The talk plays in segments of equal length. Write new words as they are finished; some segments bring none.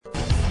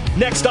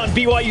Next on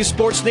BYU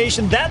Sports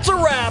Nation, that's a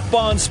wrap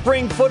on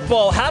spring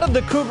football. How did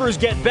the Cougars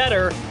get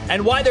better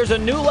and why there's a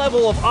new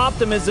level of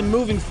optimism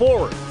moving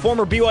forward.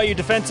 Former BYU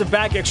defensive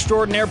back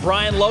extraordinaire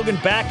Brian Logan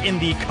back in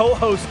the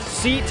co-host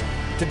seat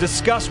to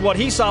discuss what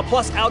he saw,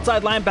 plus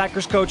outside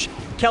linebackers coach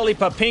Kelly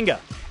Papinga.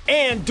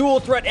 And dual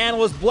threat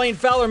analyst Blaine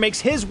Fowler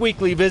makes his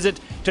weekly visit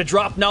to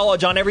drop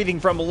knowledge on everything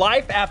from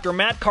life after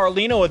Matt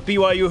Carlino with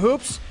BYU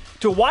Hoops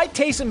to why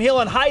Taysom Hill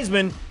and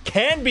Heisman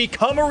can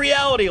become a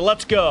reality.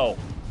 Let's go.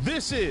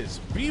 This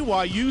is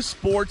BYU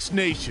Sports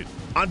Nation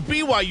on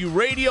BYU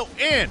Radio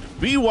and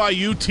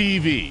BYU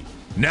TV.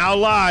 Now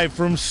live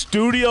from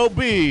Studio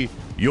B,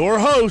 your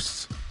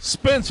hosts,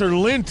 Spencer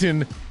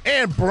Linton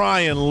and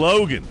Brian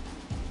Logan.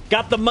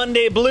 Got the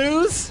Monday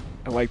blues?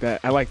 I like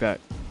that.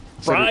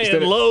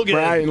 Brian Logan.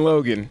 Brian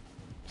Logan.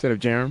 Instead of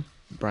Jerem,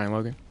 Brian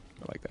Logan.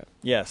 I like that.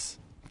 Yes.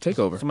 Take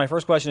over. So my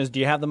first question is, do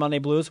you have the Monday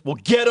blues? Well,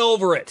 get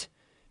over it.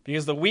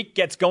 Because the week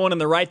gets going in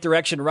the right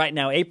direction right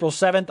now. April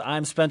 7th,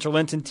 I'm Spencer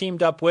Linton,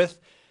 teamed up with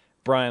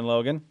Brian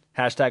Logan.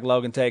 Hashtag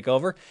Logan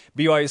Takeover.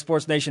 BYU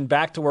Sports Nation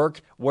back to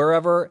work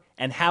wherever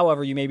and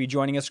however you may be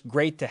joining us.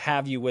 Great to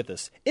have you with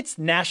us. It's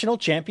National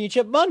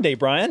Championship Monday,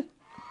 Brian.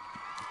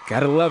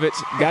 Gotta love it.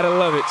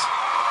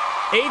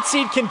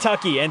 8-seed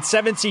Kentucky and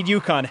 7-seed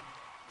UConn.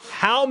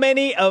 How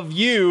many of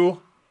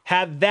you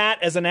had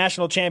that as a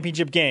national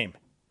championship game?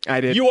 I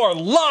did. You are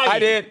lying.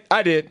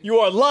 I did. You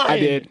are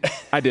lying.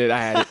 I did. I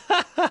had it.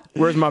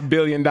 Where's my $1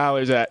 billion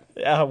at?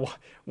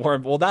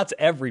 Warren, well, that's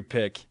every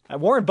pick.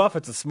 Warren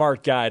Buffett's a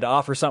smart guy to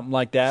offer something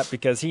like that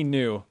because he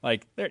knew,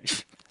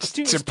 it's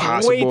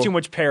impossible. Way too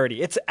much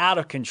parity. It's out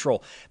of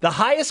control. The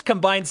highest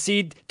combined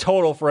seed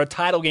total for a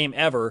title game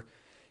ever.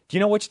 Do you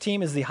know which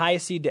team is the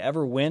highest seed to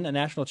ever win a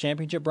national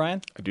championship,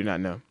 Brian? I do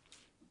not know.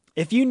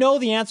 If you know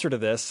the answer to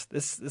this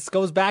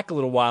goes back a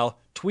little while.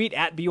 Tweet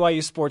at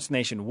BYU Sports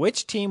Nation.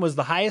 Which team was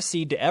the highest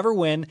seed to ever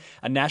win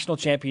a national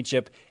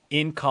championship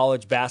in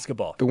college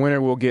basketball? The winner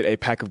will get a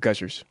pack of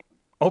Gushers.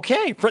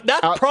 Okay,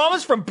 that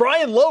promise from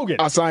Brian Logan.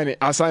 I'll sign it.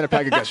 I'll sign a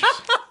pack of Gushers.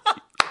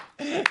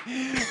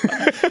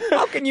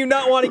 How can you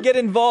not want to get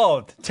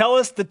involved? Tell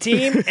us the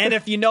team, and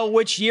if you know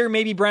which year,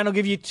 maybe Brian will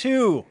give you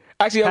 2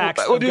 Actually,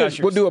 packs we'll of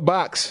Gushers. We'll do a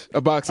box.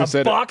 A box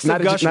instead of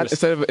Gushers.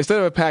 Instead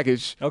of a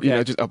package,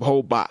 okay. Just a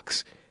whole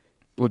box.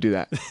 We'll do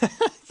that.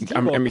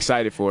 I'm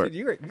excited for it.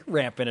 You're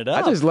ramping it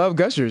up. I just love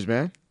Gushers,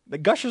 man. The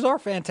Gushers are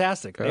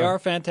fantastic. They are a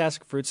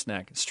fantastic fruit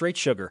snack. Straight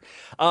sugar.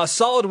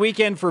 Solid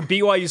weekend for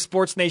BYU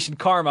Sports Nation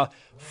Karma.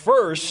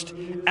 First,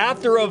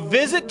 after a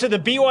visit to the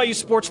BYU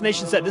Sports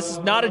Nation set, this is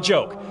not a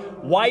joke,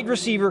 wide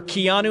receiver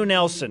Keanu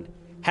Nelson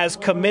has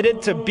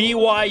committed to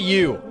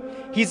BYU.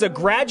 He's a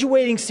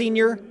graduating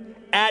senior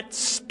at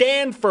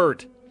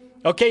Stanford.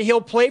 Okay, he'll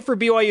play for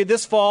BYU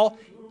this fall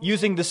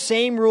using the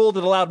same rule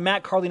that allowed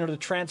Matt Carlino to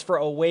transfer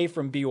away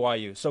from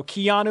BYU. So,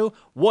 Keanu,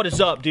 what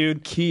is up,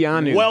 dude?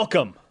 Keanu.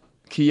 Welcome.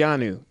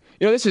 Keanu.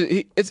 You know, it's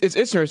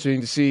interesting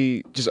to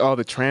see just all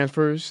the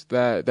transfers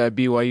that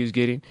BYU is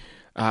getting.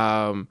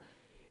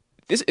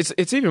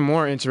 It's even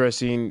more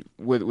interesting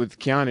with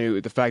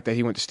Keanu, the fact that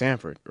he went to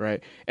Stanford,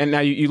 right? And now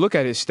you look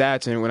at his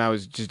stats, and when I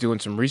was just doing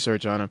some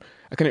research on him,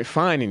 I couldn't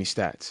find any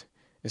stats.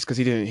 It's because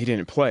he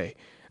didn't play.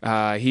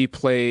 He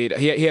played.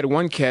 He had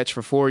 1 catch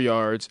for 4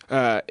 yards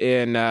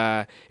in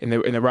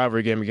the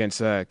rivalry game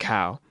against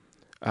Cal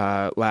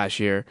last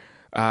year.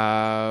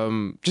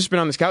 Just been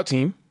on the scout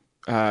team.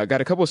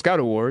 Got a couple of scout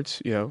awards.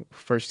 You know,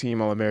 first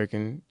team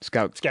All-American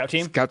scout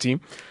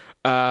team.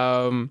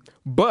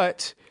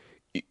 But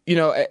you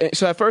know,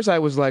 so at first I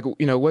was like,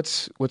 you know,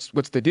 what's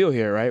the deal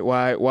here, right?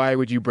 Why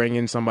would you bring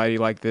in somebody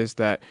like this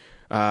that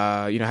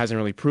hasn't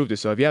really proved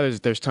itself? Yeah,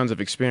 there's tons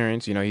of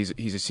experience. You know,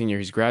 he's a senior,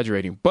 he's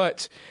graduating,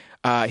 but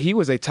he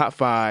was a top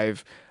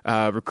 5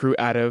 recruit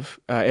out of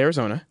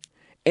Arizona.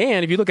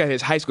 And if you look at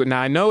his high school, now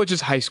I know it's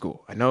just high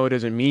school. I know it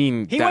doesn't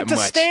mean that much. He went to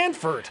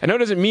Stanford. I know it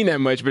doesn't mean that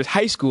much, but it's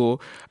high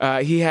school.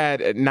 He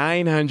had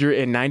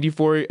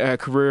 994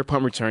 career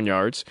punt return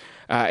yards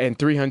and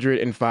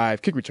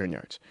 305 kick return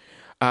yards.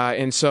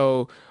 And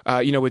so,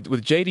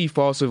 with J.D.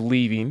 Falsov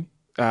leaving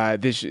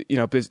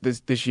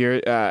this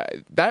year,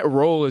 that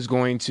role is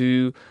going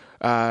to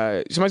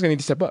somebody's going to need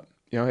to step up.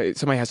 You know,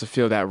 somebody has to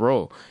fill that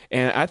role,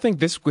 and I think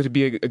this would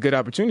be a good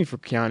opportunity for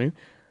Keanu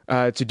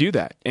to do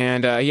that.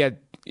 And he had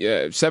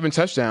 7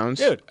 touchdowns.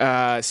 Dude.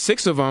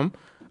 6 of them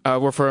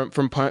were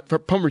from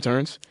punt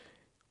returns.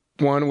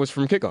 1 was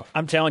from kickoff.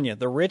 I'm telling you,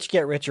 the rich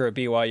get richer at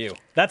BYU.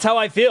 That's how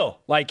I feel.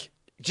 Like,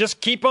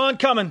 just keep on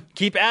coming.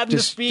 Keep adding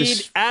the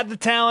speed, add the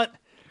talent.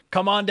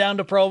 Come on down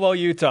to Provo,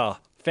 Utah.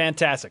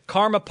 Fantastic.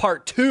 Karma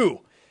Part 2.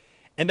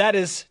 And that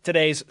is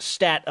today's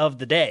stat of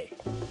the day.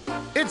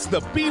 It's the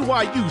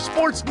BYU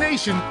Sports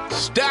Nation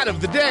Stat of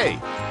the Day.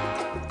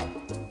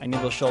 I need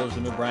those shoulders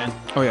to move, Brian.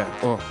 Oh, yeah.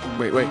 Oh,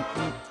 wait.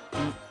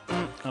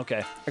 Okay.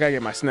 I got to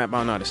get my snap. I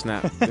don't know how to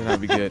snap. Then I'll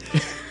be good.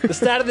 The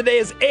stat of the day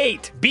is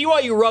 8.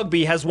 BYU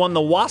Rugby has won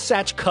the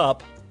Wasatch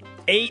Cup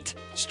 8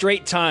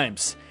 straight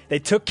times. They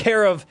took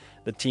care of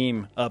the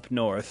team up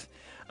north.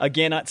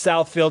 Again at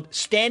Southfield,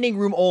 standing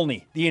room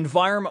only. The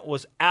environment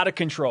was out of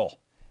control.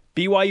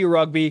 BYU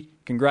Rugby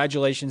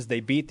Congratulations. They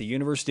beat the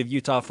University of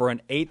Utah for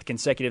an 8th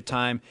consecutive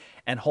time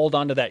and hold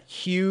on to that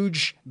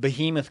huge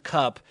behemoth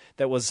cup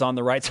that was on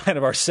the right side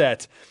of our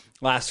set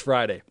last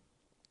Friday.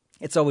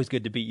 It's always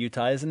good to beat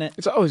Utah, isn't it?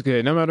 It's always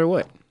good, no matter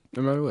what.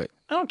 No matter what.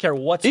 I don't care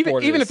what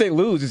sport even it if they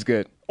lose, it's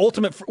good.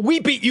 We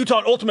beat Utah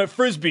in Ultimate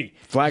Frisbee.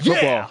 Flag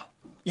football.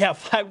 Yeah,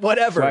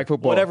 whatever. Flag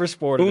football. Whatever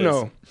sport it is.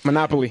 Uno.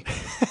 Monopoly.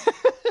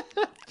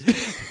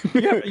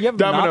 You have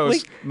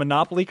Dominoes.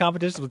 Monopoly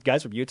competitions with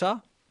guys from Utah?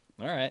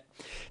 All right.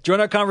 Join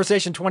our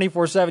conversation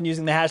 24/7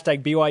 using the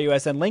hashtag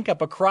BYUSN. Link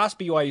up across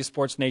BYU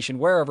Sports Nation,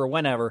 wherever,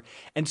 whenever,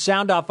 and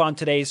sound off on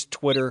today's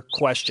Twitter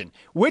question.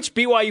 Which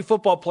BYU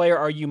football player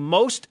are you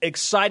most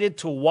excited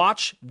to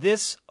watch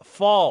this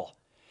fall?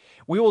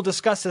 We will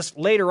discuss this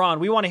later on.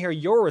 We want to hear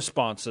your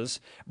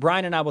responses.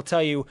 Brian and I will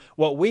tell you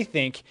what we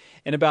think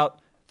in about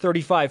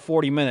 35,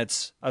 40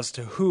 minutes as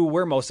to who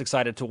we're most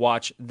excited to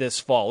watch this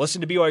fall. Listen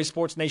to BYU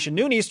Sports Nation,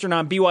 noon Eastern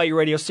on BYU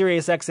Radio,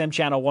 Sirius XM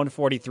Channel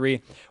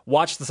 143.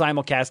 Watch the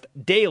simulcast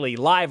daily,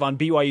 live on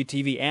BYU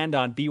TV and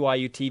on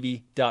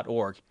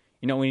BYUtv.org.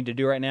 You know what we need to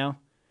do right now?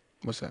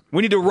 What's that?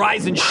 We need to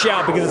rise and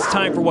shout because it's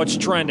time for What's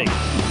Trending.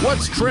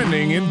 What's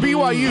trending in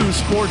BYU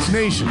Sports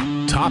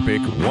Nation?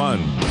 Topic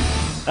 1.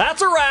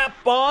 That's a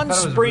wrap on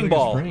spring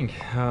ball.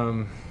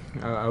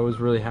 I was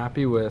really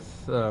happy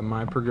with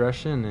my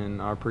progression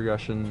and our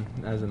progression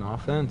as an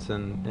offense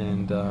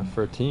and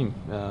for a team.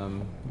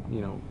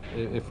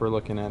 If we're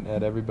looking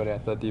at everybody, I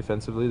thought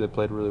defensively they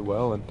played really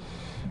well and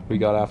we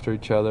got after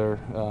each other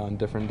on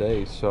different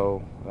days.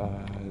 So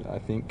I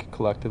think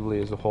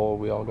collectively as a whole,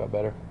 we all got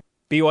better.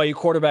 BYU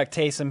quarterback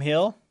Taysom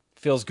Hill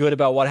feels good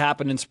about what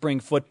happened in spring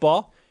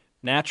football.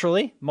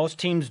 Naturally, most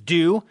teams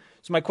do.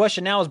 So my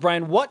question now is,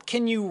 Brian, what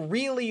can you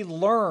really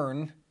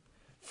learn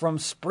from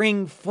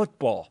spring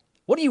football?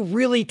 What do you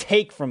really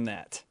take from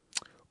that?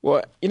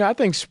 Well, I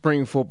think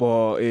spring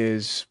football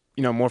is,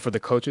 more for the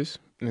coaches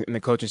and the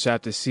coaching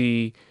staff to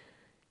see,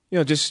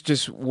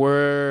 just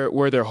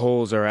where their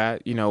holes are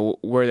at,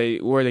 where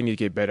they need to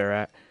get better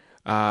at.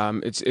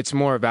 It's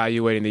more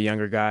evaluating the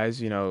younger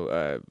guys,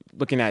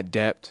 looking at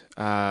depth,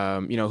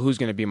 who's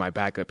going to be my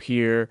backup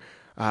here.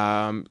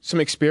 Some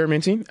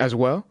experimenting as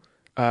well.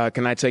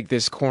 Can I take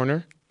this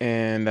corner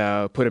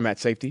and put him at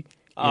safety?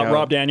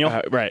 Rob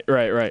Daniel. Right.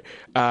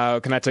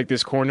 Can I take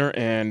this corner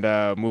and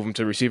move him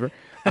to receiver?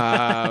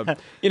 But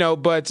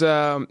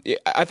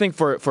I think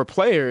for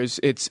players,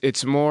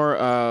 it's more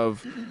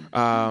of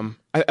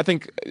I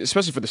think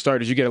especially for the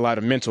starters, you get a lot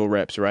of mental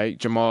reps, right?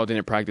 Jamal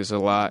didn't practice a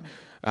lot,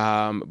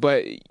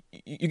 but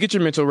you get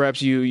your mental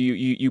reps.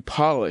 You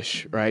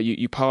polish, right?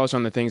 You polish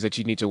on the things that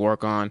you need to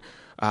work on.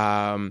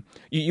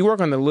 You work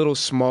on the little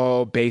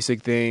small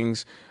basic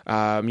things.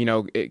 Can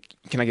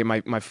I get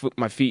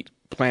my feet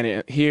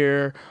planted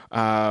here?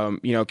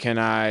 Can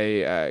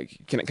I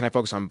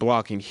focus on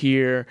blocking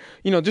here?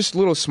 Just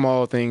little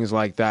small things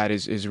like that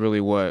is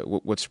really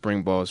what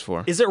spring ball is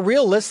for. Is it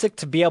realistic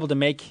to be able to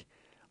make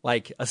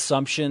like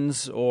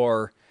assumptions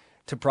or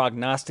to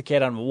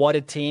prognosticate on what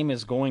a team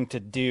is going to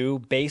do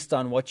based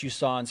on what you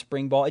saw in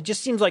spring ball? It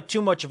just seems like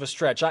too much of a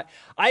stretch. I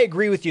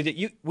agree with you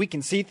that we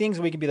can see things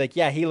and we can be like,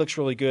 yeah, he looks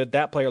really good.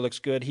 That player looks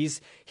good.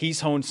 He's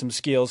honed some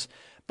skills.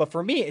 But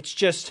for me, it's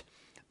just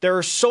there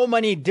are so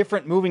many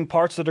different moving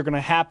parts that are going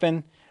to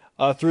happen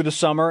through the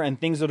summer and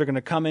things that are going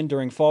to come in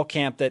during fall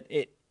camp that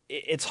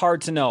it's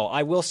hard to know.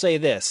 I will say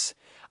this.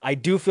 I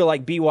do feel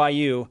like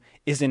BYU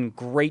is in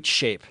great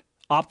shape.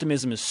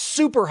 Optimism is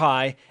super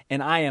high,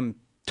 and I am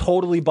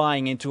totally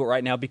buying into it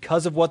right now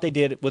because of what they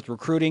did with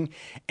recruiting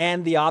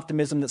and the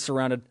optimism that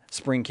surrounded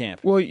spring camp.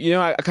 Well,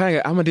 I'm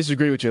gonna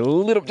disagree with you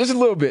just a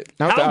little bit.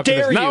 How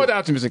dare you? Not with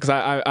optimism, because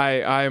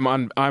I'm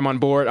on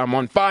board. I'm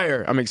on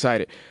fire. I'm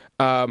excited.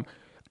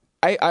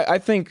 I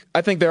think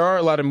there are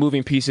a lot of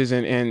moving pieces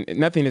and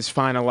nothing is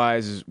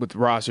finalized with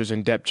rosters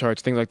and depth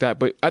charts, things like that.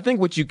 But I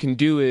think what you can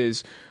do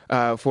is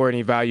for an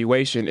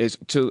evaluation is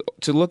to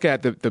look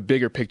at the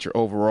bigger picture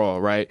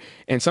overall, right?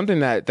 And something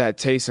that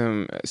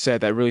Taysom said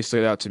that really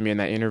stood out to me in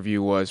that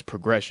interview was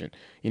progression.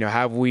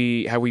 Have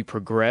we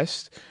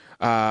progressed?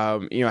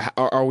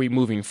 Are we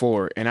moving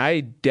forward? And I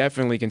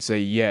definitely can say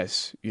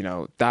yes,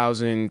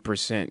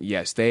 1,000%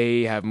 yes.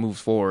 They have moved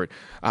forward.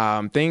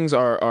 Things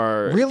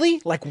are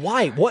really like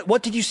why?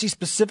 What did you see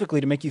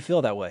specifically to make you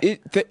feel that way?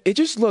 It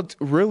just looked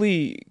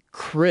really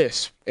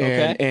crisp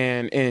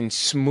and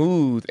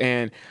smooth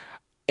and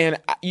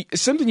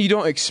something you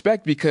don't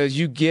expect because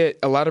you get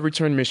a lot of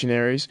return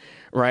missionaries,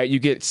 right? You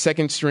get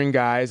second string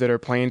guys that are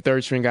playing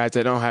third string guys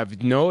that don't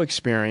have no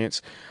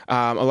experience.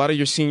 A lot of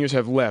your seniors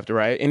have left,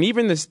 right? And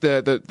even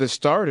the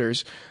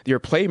starters, your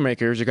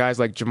playmakers, your guys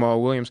like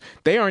Jamal Williams,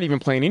 they aren't even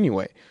playing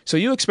anyway. So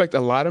you expect a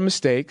lot of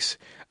mistakes.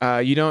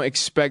 You don't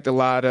expect a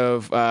lot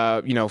of,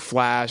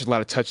 flash, a lot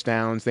of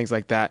touchdowns, things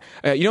like that.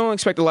 You don't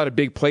expect a lot of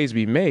big plays to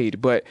be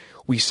made, but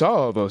we saw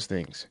all those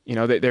things.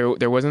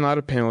 There wasn't a lot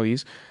of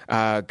penalties.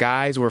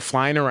 Guys were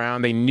flying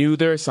around. They knew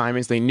their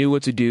assignments. They knew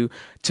what to do.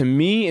 To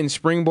me, in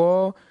spring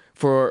ball,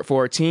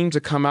 for a team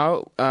to come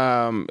out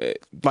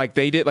like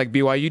they did, like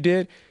BYU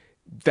did,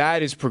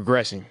 that is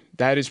progressing.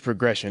 That is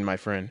progression, my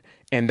friend.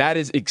 And that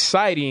is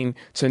exciting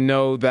to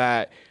know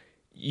that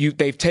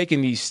they've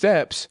taken these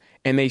steps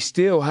and they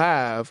still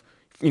have,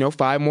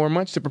 5 more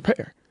months to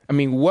prepare. I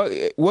mean,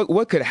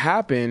 what could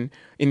happen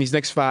in these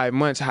next 5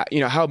 months?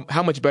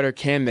 How much better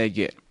can they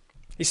get?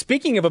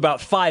 Speaking of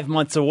about 5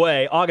 months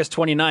away, August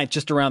 29th,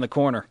 just around the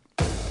corner.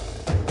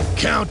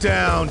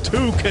 Countdown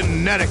to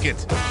Connecticut.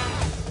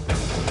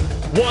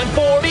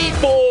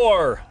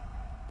 144.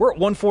 We're at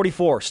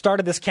 144.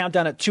 Started this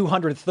countdown at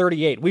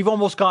 238. We've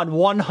almost gone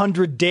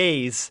 100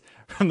 days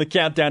from the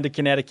countdown to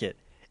Connecticut.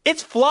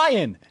 It's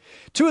flying.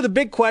 2 of the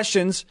big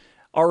questions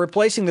are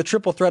replacing the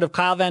triple threat of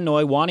Kyle Van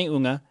Noy, Wani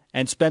Unga,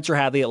 and Spencer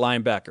Hadley at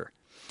linebacker.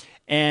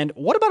 And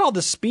what about all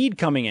the speed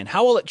coming in?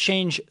 How will it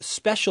change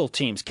special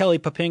teams? Kelly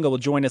Papinga will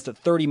join us at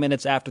 30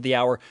 minutes after the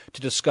hour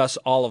to discuss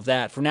all of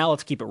that. For now,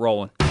 let's keep it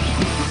rolling.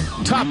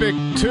 Topic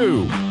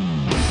 2.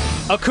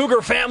 A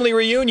Cougar family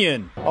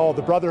reunion. Oh,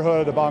 the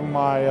brotherhood among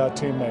my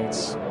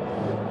teammates.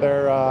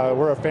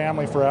 We're a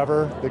family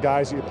forever, the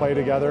guys that you play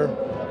together.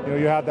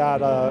 You have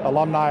that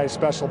alumni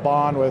special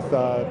bond with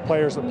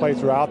players that play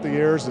throughout the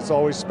years. It's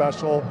always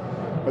special.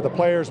 But the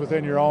players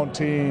within your own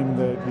team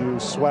that you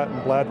sweat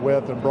and bled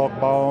with and broke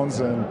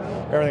bones and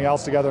everything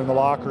else together in the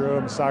locker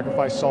room,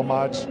 sacrificed so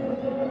much,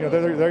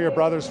 they're your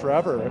brothers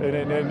forever, and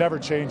it never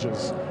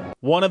changes.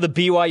 One of the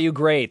BYU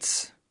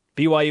greats,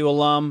 BYU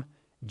alum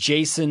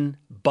Jason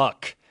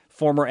Buck,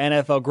 former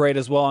NFL great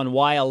as well, and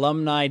why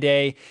Alumni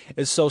Day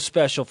is so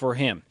special for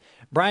him.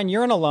 Brian,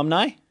 you're an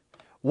alumni.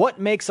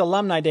 What makes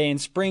Alumni Day in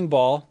spring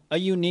ball a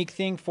unique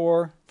thing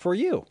for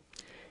you?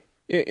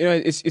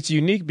 It's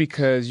unique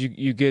because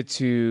you get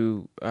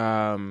to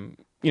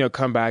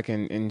come back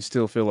and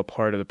still feel a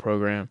part of the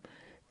program.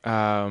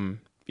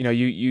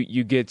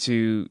 You get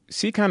to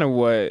see kind of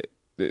what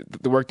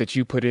the work that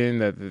you put in,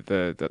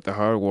 the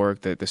hard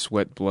work, the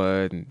sweat,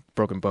 blood, and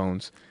broken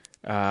bones.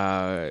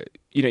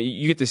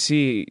 You get to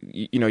see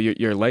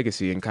your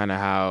legacy and kind of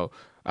how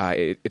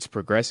it's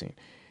progressing.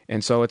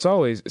 And so it's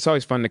always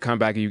fun to come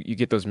back. You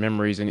get those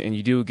memories, and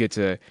you do get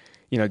to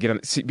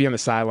be on the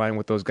sideline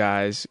with those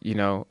guys.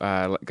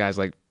 Guys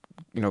like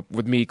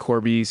with me,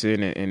 Corby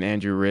Eason and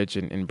Andrew Rich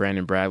and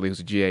Brandon Bradley, who's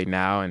a GA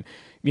now, and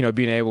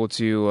being able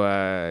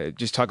to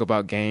just talk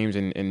about games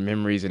and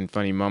memories and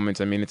funny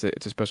moments. I mean, it's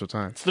a special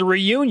time. It's the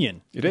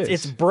reunion. It is.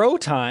 It's bro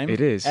time.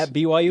 It is at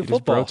BYU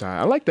football. It is bro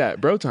time. I like that,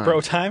 bro time.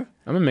 Bro time.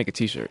 I'm gonna make a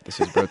T-shirt. This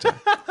is bro time.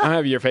 I don't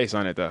have your face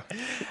on it though.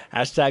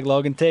 Hashtag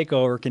Logan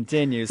Takeover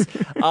continues.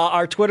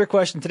 Our Twitter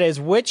question today is: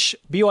 which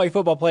BYU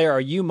football player are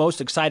you most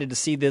excited to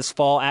see this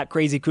fall? At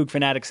Crazy Kook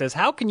Fanatic says,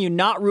 how can you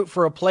not root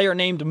for a player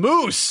named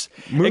Moose?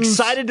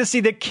 Excited to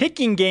see the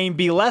kicking game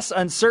be less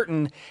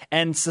uncertain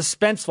and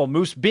suspenseful.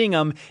 Moose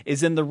Bingham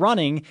is in the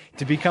running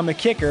to become a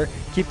kicker.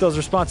 Keep those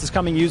responses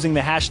coming using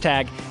the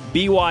hashtag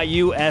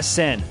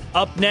BYUSN.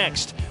 Up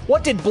next,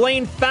 what did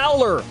Blaine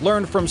Fowler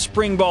learn from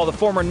spring ball? The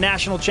former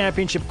national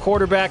championship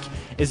quarterback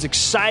is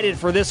excited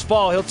for this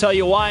fall. He'll tell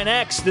you why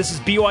next. This is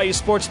BYU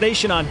Sports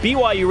Nation on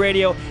BYU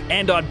Radio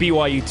and on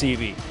BYU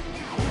TV.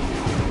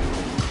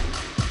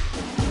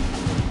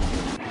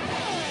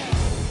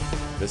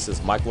 This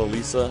is Michael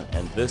Elisa,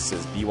 and this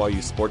is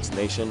BYU Sports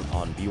Nation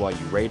on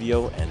BYU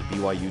Radio and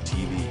BYU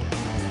TV.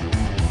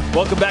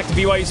 Welcome back to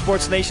BYU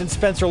Sports Nation.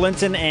 Spencer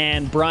Linton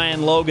and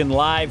Brian Logan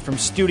live from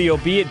Studio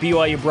B at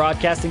BYU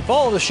Broadcasting.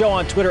 Follow the show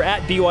on Twitter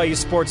at BYU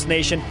Sports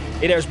Nation.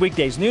 It airs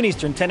weekdays, noon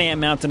Eastern, 10 a.m.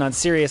 Mountain on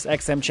Sirius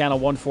XM Channel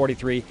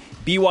 143,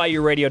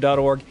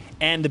 BYURadio.org,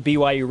 and the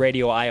BYU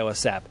Radio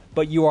iOS app.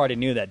 But you already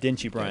knew that,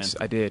 didn't you, Brian? Yes,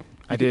 I did.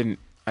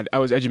 I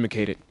was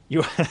educated.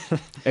 You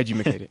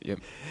educated, yep.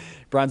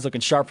 Brian's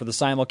looking sharp for the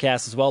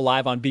simulcast as well,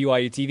 live on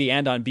BYU TV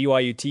and on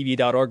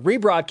BYUTV.org.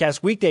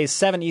 Rebroadcast weekdays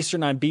 7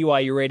 Eastern on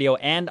BYU Radio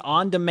and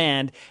on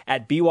demand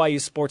at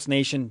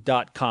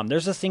BYUSportsNation.com.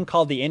 There's this thing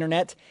called the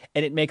internet,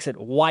 and it makes it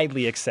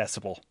widely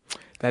accessible.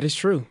 That is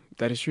true.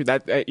 That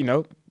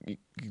you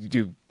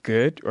do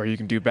good or you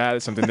can do bad.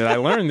 It's something that I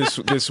learned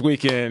this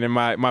weekend in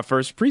my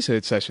first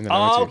priesthood session that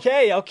I went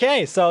to.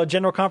 Okay. So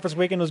General Conference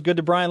weekend was good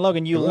to Brian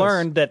Logan. You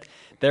learned that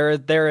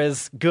there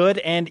is good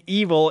and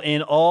evil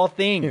in all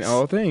things. In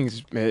all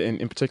things,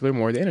 in particular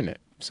more the internet.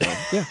 So,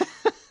 yeah.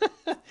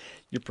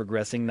 You're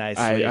progressing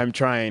nicely. I'm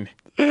trying.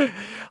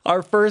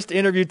 Our first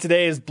interview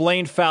today is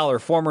Blaine Fowler,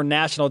 former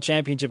national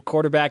championship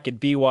quarterback at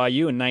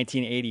BYU in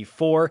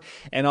 1984,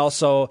 and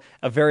also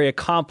a very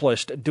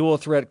accomplished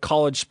dual-threat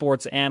college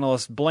sports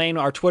analyst. Blaine,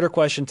 our Twitter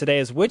question today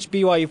is, which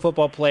BYU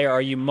football player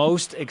are you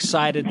most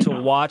excited to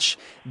watch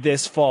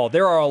this fall?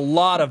 There are a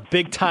lot of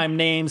big-time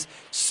names,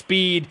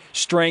 speed,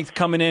 strength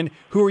coming in.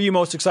 Who are you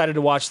most excited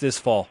to watch this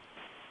fall?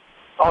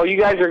 Oh, you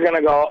guys are going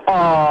to go,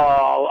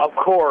 oh, of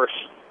course.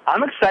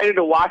 I'm excited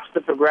to watch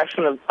the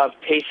progression of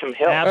Taysom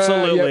Hill.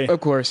 Absolutely. Yeah, of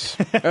course.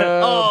 Was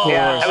there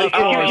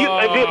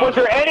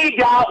any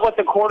doubt what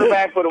the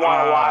quarterback would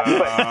want to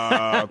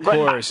watch? Of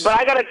course. But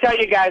I got to tell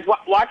you guys,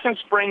 watching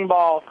spring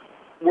ball,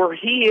 where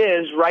he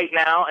is right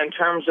now in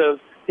terms of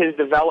his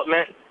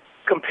development,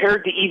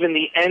 compared to even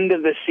the end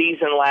of the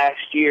season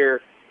last year,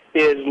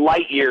 is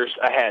light years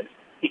ahead.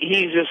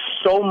 He's just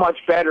so much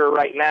better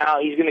right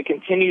now. He's going to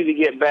continue to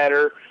get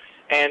better.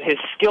 and his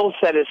skill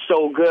set is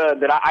so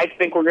good that I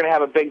think we're going to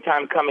have a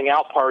big-time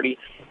coming-out party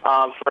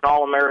for an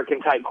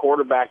All-American type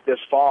quarterback this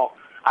fall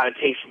out of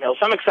Taysom Hill.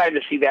 So I'm excited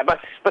to see that. But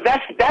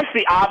that's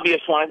the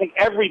obvious one. I think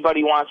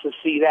everybody wants to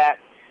see that.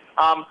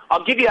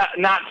 I'll give you a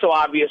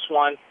not-so-obvious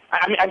one.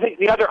 I think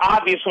the other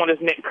obvious one is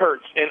Nick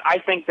Kurtz, and I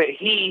think that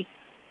he,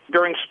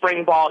 during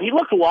spring ball, he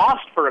looked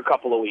lost for a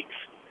couple of weeks,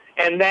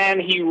 and then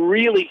he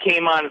really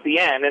came on at the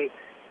end.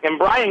 And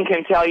Brian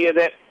can tell you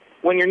that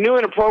when you're new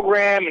in a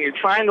program and you're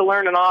trying to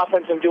learn an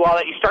offense and do all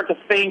that, you start to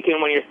think,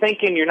 and when you're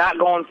thinking, you're not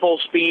going full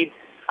speed.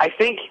 I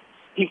think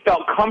he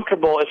felt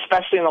comfortable,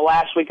 especially in the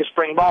last week of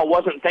spring ball,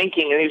 wasn't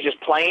thinking, and he was just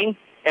playing,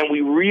 and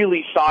we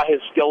really saw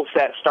his skill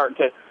set start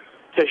to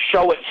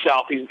show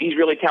itself. He's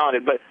really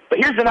talented. But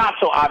here's the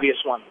not-so-obvious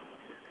one.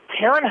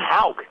 Taron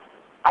Houck.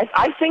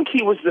 I think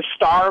he was the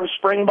star of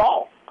spring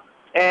ball,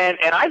 and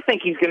I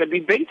think he's going to be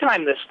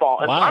big-time this fall.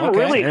 And wow, I'm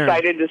really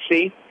excited to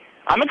see.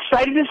 I'm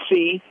excited to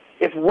see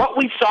if what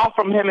we saw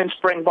from him in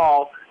spring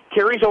ball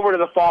carries over to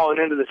the fall and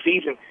into the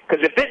season.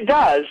 Because if it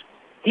does,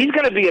 he's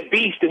going to be a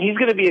beast, and he's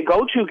going to be a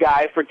go-to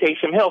guy for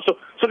Taysom Hill. So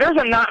there's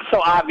a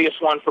not-so-obvious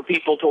one for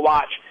people to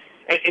watch.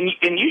 And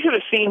you should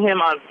have seen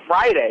him on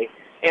Friday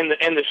in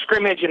the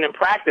scrimmage and in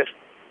practice.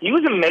 He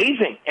was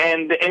amazing,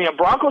 and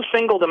Broncos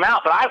singled him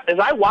out. But as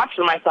I watched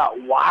him, I thought,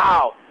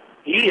 wow,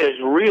 he has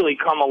really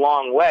come a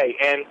long way.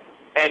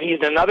 And he's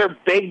another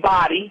big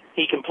body.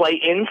 He can play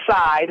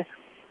inside,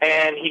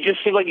 and he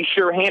just seemed like he's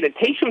sure-handed.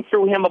 Taysom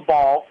threw him a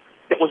ball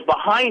that was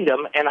behind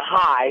him and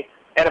high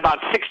at about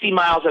 60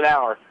 miles an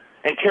hour.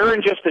 And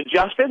Taron just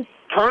adjusted,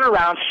 turned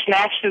around,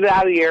 snatched it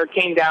out of the air,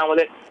 came down with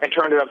it, and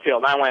turned it upfield.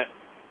 And I went,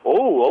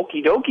 oh,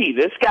 okie dokie,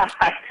 this guy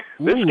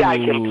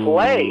can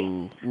play.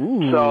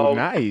 Ooh, so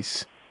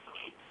nice.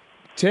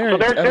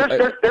 Taron,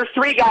 so there's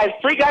three guys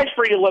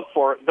for you to look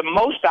for. The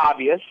most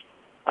obvious,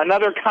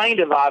 another kind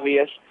of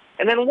obvious,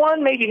 and then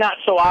one maybe not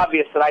so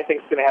obvious that I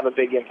think is going to have a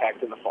big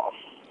impact in the fall.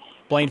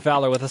 Blaine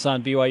Fowler with us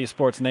on BYU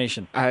Sports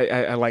Nation.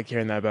 I like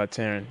hearing that about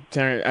Taron.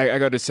 Taron, I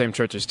go to the same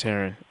church as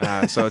Taron,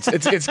 so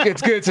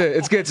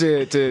it's good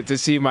to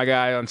see my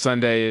guy on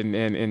Sunday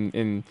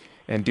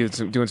and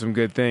doing some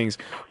good things.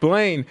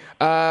 Blaine,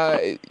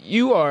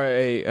 you are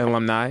an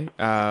alumni,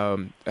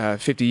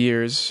 50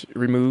 years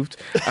removed.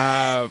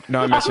 No,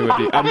 I'm messing with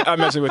you. I'm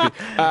messing with you.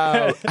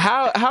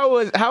 How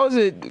was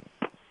it?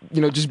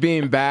 Just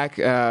being back.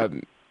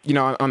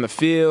 On the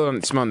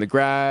field, smelling the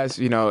grass.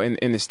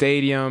 In the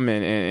stadium,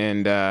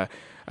 and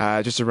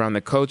just around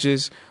the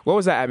coaches. What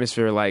was that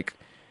atmosphere like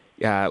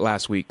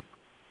last week?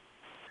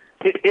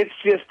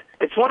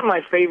 It's one of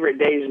my favorite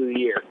days of the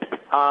year.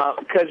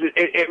 Because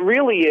it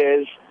really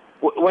is,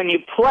 when you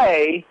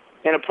play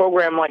in a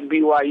program like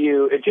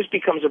BYU, it just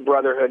becomes a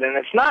brotherhood, and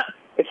it's not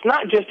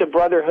just a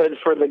brotherhood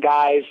for the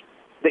guys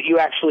that you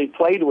actually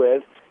played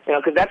with,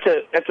 because that's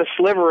a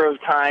sliver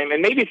of time,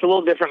 and maybe it's a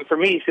little different for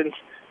me since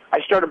I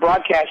started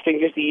broadcasting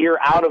just a year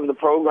out of the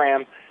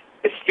program.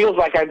 It feels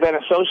like I've been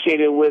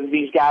associated with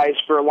these guys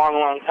for a long,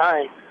 long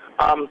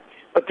time,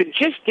 but to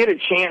just get a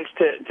chance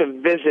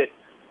to visit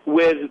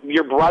with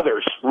your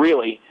brothers,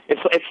 really.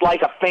 It's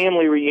like a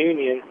family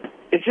reunion.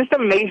 It's just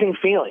an amazing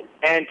feeling.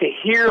 And to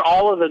hear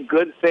all of the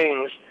good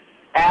things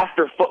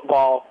after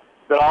football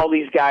that all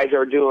these guys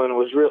are doing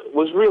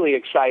was really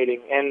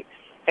exciting.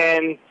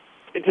 And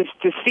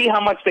to see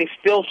how much they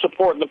still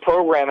support the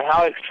program and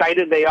how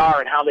excited they are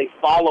and how they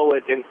follow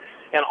it and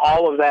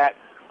all of that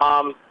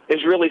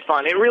is really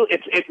fun. It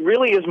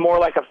really is more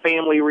like a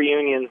family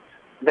reunion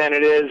than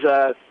it is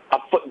a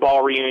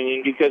football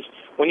reunion, because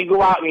when you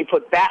go out and you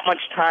put that much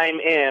time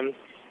in,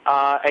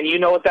 and you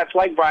know what that's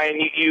like, Brian,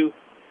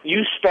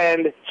 you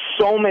spend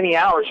so many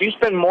hours. You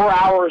spend more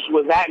hours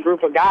with that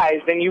group of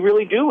guys than you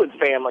really do with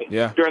family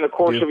during the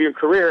course of your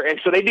career. And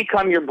so they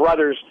become your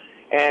brothers,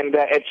 and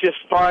it's just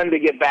fun to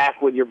get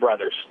back with your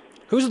brothers.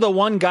 Who's the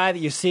one guy that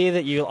you see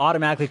that you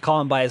automatically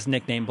call him by his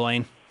nickname,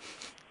 Blaine?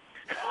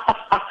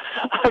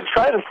 I'm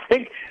trying to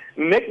think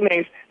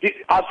nicknames.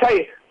 I'll tell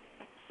you,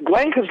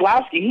 Glenn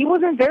Kozlowski, he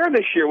wasn't there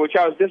this year, which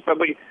I was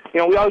disappointed.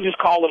 But we always just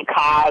call him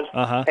Koz,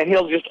 and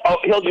he'll just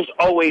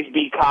always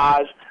be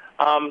Koz.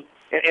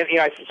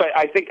 So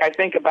I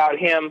think about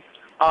him.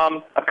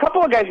 A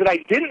couple of guys that I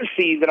didn't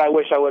see that I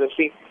wish I would have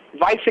seen.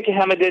 Vicek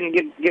didn't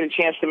get a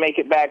chance to make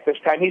it back this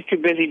time. He's too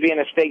busy being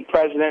a stake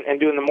president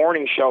and doing the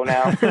morning show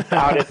now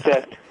out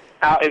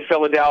in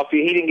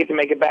Philadelphia. He didn't get to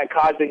make it back.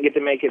 Koz didn't get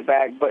to make it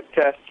back. But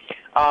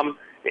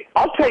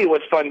I'll tell you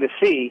what's fun to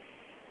see.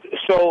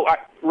 So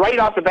right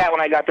off the bat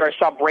when I got there, I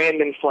saw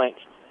Brandon Flint.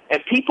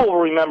 And people will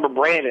remember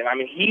Brandon. I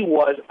mean, he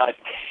was a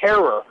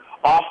terror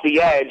off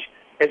the edge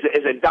as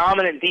a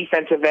dominant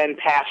defensive end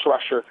pass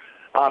rusher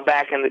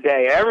back in the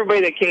day.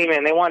 Everybody that came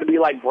in, they wanted to be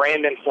like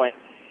Brandon Flint.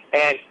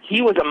 And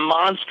he was a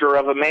monster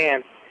of a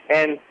man.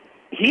 And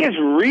he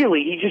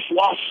just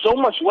lost so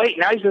much weight.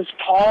 Now he's this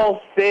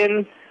tall,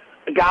 thin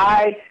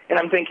guy. And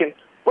I'm thinking,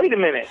 wait a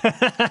minute.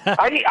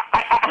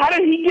 How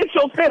did he get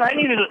so thin? I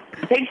needed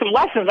to take some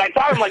lessons. I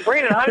thought, I'm like,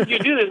 Brandon, how did you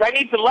do this? I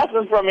need some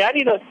lessons from you. I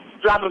need to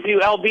drop a few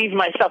LBs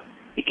myself.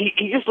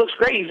 He just looks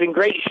great. He's in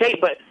great shape.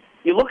 But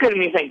you look at him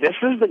and you think, this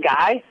is the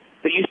guy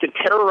that used to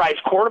terrorize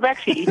quarterbacks.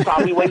 He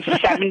probably weighs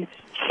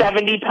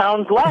 70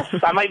 pounds less.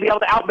 I might be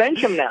able to outbench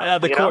him now.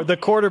 The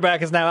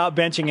quarterback is now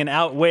outbenching and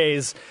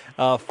outweighs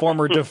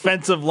former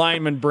defensive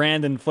lineman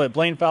Brandon Flipp.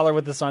 Blaine Fowler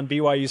with us on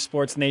BYU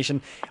Sports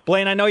Nation.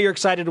 Blaine, I know you're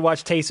excited to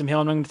watch Taysom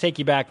Hill, and I'm going to take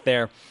you back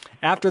there.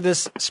 After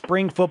this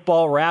spring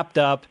football wrapped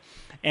up,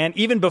 and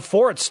even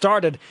before it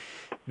started,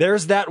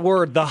 there's that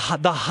word, the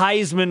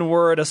Heisman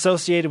word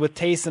associated with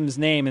Taysom's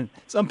name, and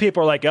some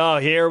people are like, oh,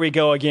 here we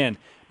go again.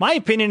 My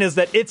opinion is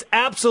that it's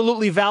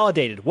absolutely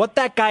validated. What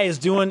that guy is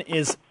doing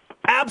is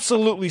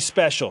absolutely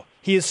special.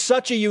 He is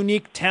such a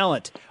unique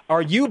talent.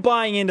 Are you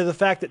buying into the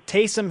fact that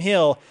Taysom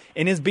Hill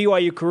in his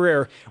BYU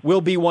career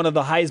will be one of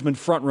the Heisman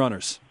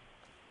frontrunners?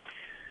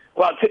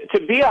 Well, to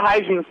be a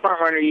Heisman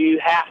frontrunner, you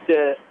have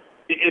to.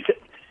 It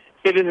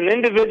is an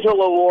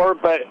individual award,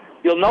 but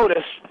you'll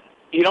notice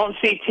you don't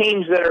see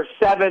teams that are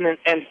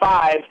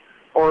 7-5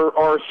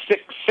 or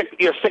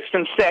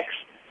 6-6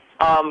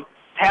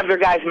 have their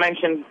guys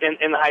mentioned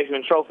in the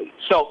Heisman Trophy.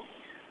 So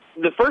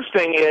the first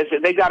thing is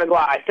that they've got to go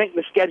out. I think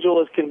the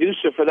schedule is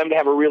conducive for them to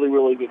have a really,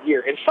 really good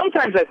year. And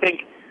sometimes I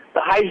think the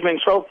Heisman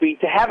Trophy,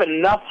 to have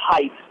enough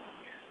hype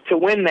to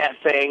win that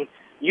thing,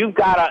 you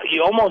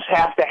almost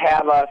have to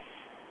have a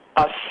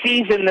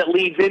season that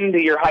leads into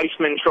your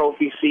Heisman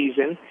Trophy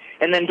season.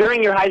 And then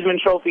during your Heisman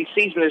Trophy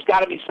season, there's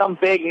got to be some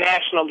big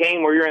national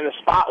game where you're in the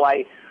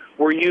spotlight,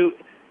 where you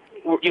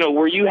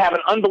have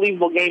an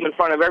unbelievable game in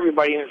front of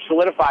everybody and it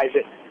solidifies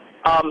it.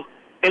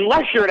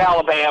 Unless you're at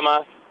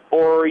Alabama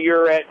or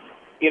you're at,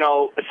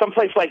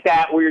 someplace like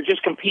that where you're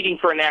just competing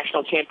for a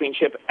national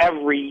championship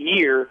every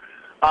year,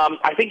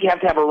 I think you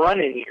have to have a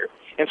run-in year.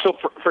 And so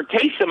for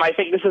Taysom, I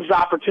think this is the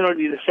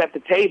opportunity to set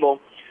the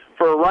table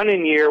for a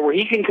run-in year where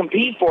he can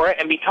compete for it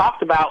and be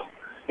talked about,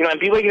 and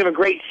BYU can have a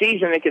great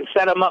season. It can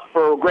set him up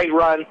for a great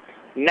run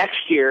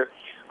next year.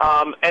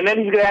 And then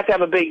he's going to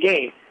have a big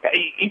game.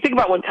 You think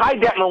about when Ty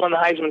Detmer won the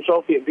Heisman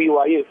Trophy at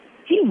BYU,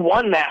 he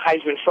won that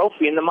Heisman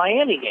Trophy in the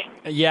Miami game.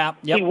 Yeah,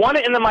 yep. He won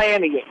it in the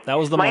Miami game. That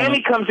was the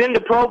Miami moment. comes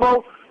into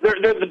Provo.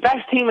 They're the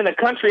best team in the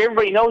country.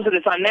 Everybody knows that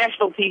it's on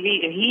national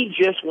TV, and he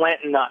just went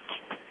nuts.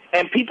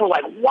 And people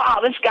are like, wow,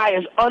 this guy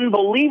is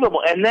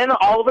unbelievable. And then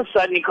all of a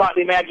sudden he caught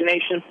the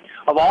imagination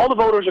of all the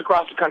voters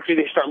across the country.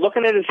 They start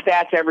looking at his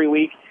stats every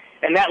week,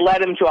 and that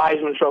led him to a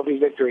Heisman Trophy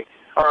victory,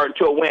 or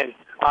to a win,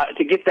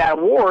 to get that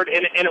award.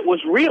 And it was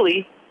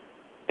really,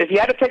 if you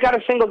had to pick out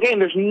a single game,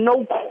 there's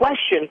no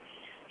question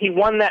he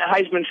won that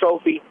Heisman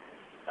Trophy.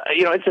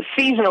 It's a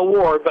season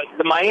award, but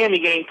the Miami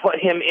game put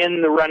him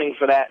in the running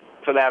for that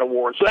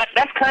award. So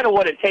that's kind of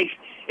what it takes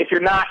if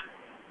you're not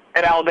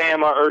at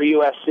Alabama or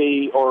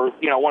USC or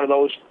one of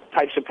those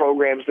types of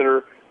programs that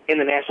are in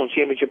the national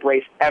championship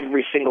race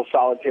every single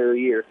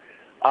solitary year.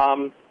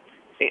 And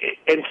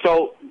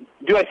so,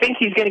 do I think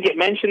he's going to get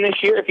mentioned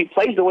this year? If he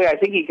plays the way I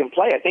think he can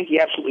play, I think he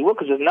absolutely will,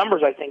 because his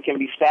numbers, I think, can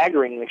be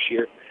staggering this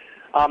year.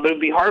 But it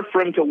would be hard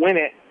for him to win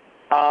it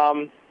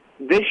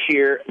this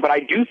year, but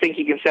I do think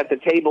he can set the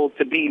table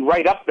to be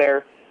right up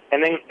there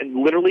and then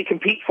literally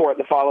compete for it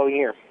the following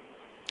year.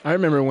 I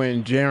remember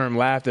when Jerem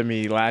laughed at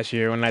me last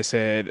year when I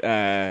said,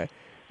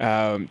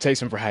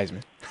 Taysom for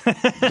Heisman.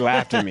 He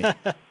laughed at me.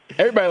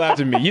 Everybody laughed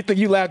at me. You think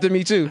you laughed at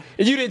me too?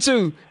 And you did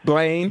too,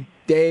 Blaine,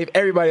 Dave.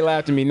 Everybody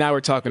laughed at me. Now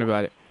we're talking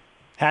about it.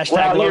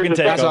 Hashtag Logan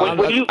Takeover. I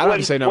don't have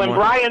to say no more. When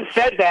Brian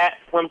said that,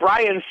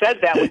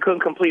 we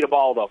couldn't complete a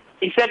ball, though.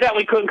 He said that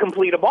we couldn't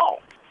complete a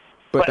ball.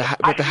 But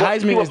the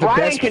Heisman is the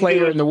best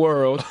player in the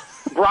world.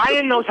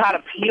 Brian knows how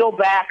to peel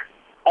back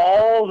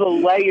all the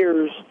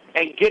layers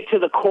and get to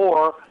the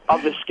core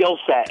of the skill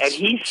set. And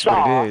he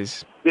saw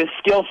this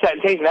skill set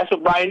in Taysom. That's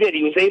what Brian did.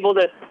 He was able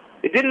to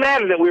 – it didn't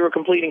matter that we were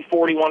completing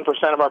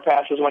 41% of our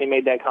passes when he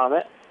made that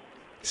comment.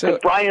 So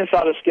Brian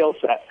saw the skill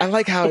set. I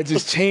like how it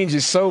just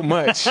changes so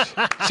much.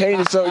 What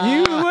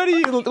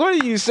are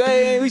you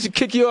saying? We should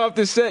kick you off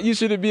the set. You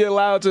shouldn't be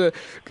allowed to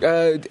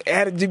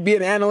be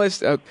an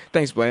analyst.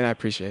 Thanks, Blaine. I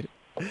appreciate it.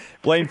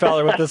 Blaine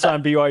Fowler with us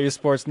on BYU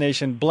Sports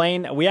Nation.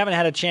 Blaine, we haven't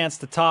had a chance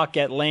to talk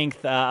at length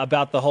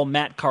about the whole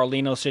Matt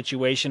Carlino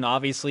situation.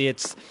 Obviously,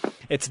 it's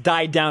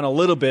died down a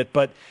little bit,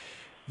 but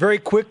very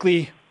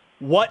quickly,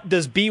 what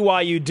does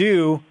BYU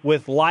do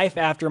with life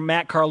after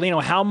Matt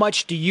Carlino? How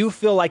much do you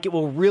feel like it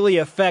will really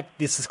affect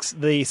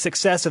the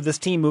success of this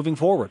team moving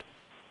forward?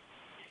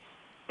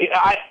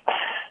 I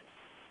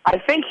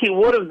think he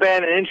would have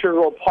been an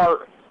integral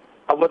part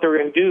of what they're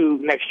going to do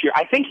next year.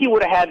 I think he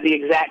would have had the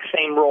exact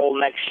same role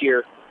next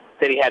year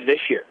that he had this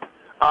year.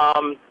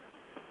 I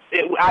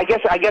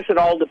guess it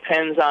all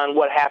depends on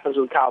what happens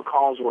with Kyle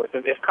Collinsworth.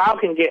 If Kyle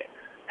can get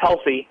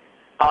healthy,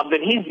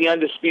 then he's the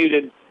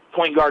undisputed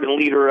point guard and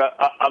leader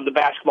of the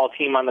basketball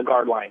team on the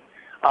guard line.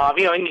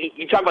 And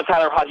you talk about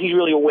Tyler Haws, he's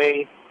really a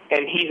wing,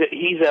 and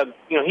he's their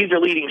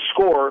leading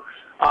scorer,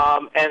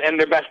 and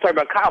their best player.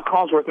 But Kyle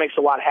Collinsworth makes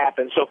a lot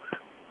happen. So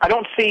I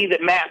don't see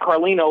that Matt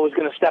Carlino is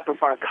going to step in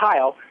front of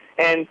Kyle.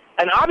 And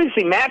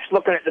obviously Matt's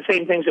looking at the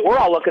same things that we're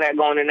all looking at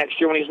going into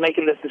next year when he's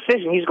making this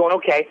decision. He's going,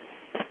 okay,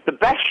 the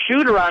best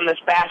shooter on this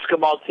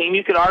basketball team,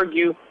 you could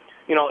argue,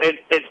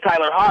 it's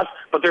Tyler Haws.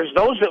 But there's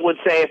those that would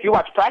say, if you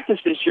watch practice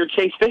this year,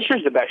 Chase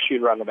Fisher's the best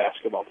shooter on the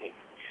basketball team.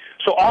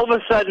 So all of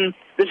a sudden,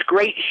 this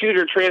great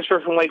shooter transfer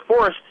from Wake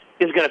Forest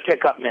is going to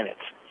pick up minutes.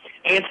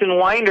 Anson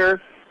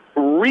Winder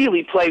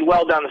really played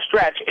well down the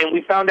stretch, and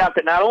we found out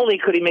that not only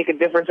could he make a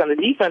difference on the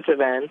defensive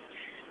end,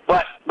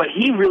 but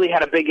he really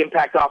had a big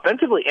impact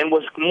offensively and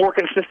was more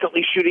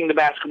consistently shooting the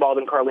basketball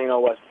than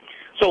Carlino was.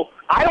 So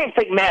I don't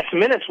think Matt's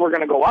minutes were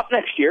going to go up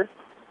next year.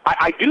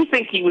 I do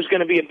think he was going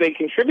to be a big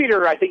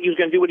contributor. I think he was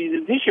going to do what he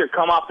did this year,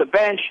 come off the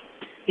bench.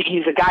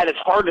 He's a guy that's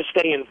hard to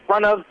stay in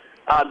front of.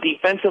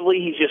 Defensively,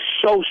 he's just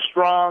so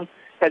strong,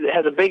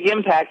 has a big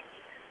impact.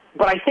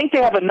 But I think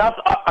they have enough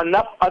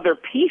other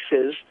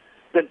pieces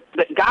that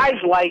guys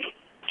like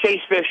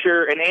Chase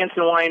Fisher and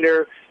Anson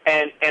Winder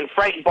and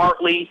Frank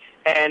Bartley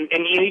and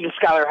even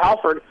Skylar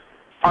Halford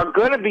are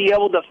going to be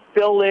able to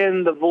fill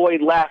in the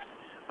void left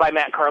by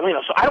Matt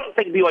Carlino. So I don't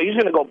think BYU's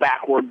going to go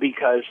backward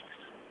because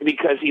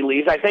he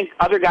leaves. I think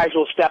other guys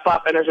will step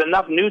up, and there's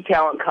enough new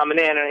talent coming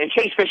in. And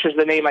Chase Fisher's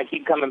the name I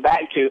keep coming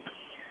back to,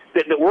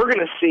 that we're going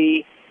to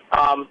see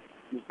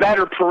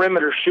better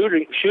perimeter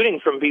shooting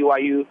from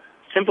BYU,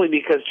 simply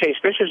because Chase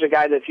Fisher's a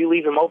guy that if you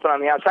leave him open on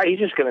the outside, he's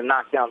just going to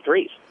knock down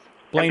threes.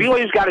 And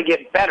BYU's got to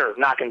get better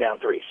knocking down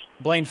threes.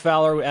 Blaine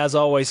Fowler, as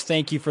always,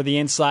 thank you for the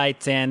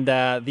insight and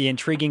the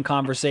intriguing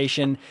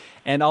conversation,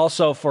 and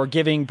also for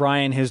giving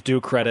Brian his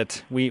due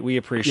credit. We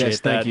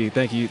appreciate that.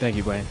 Thank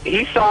you, Blaine.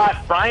 He saw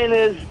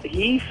it.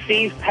 He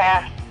sees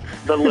past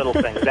the little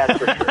things, that's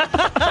for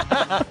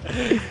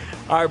sure.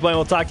 All right, Blaine,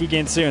 we'll talk to you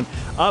again soon.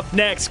 Up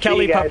next,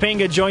 Kelly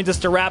Poppinga joins us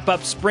to wrap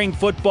up spring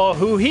football,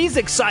 who he's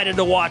excited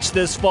to watch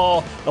this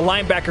fall. The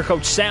linebacker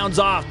coach sounds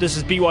off. This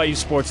is BYU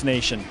Sports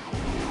Nation.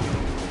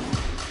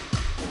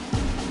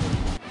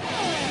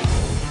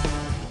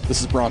 This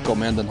is Bronco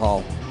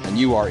Mendenhall, and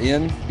you are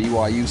in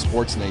BYU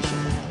Sports Nation.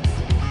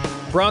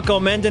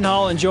 Bronco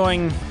Mendenhall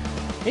enjoying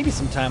maybe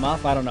some time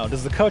off. I don't know.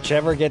 Does the coach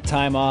ever get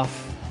time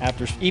off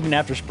even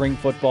after spring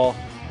football?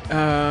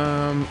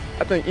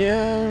 I think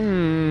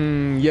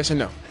yes and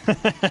no.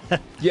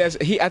 Yes,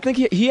 I think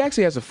he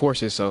actually has to force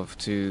himself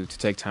to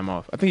take time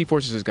off. I think he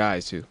forces his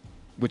guys to,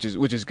 which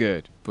is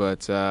good.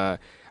 But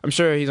I'm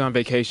sure he's on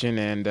vacation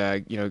and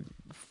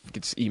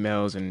gets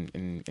emails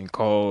and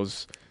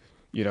calls,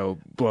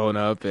 blowing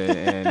up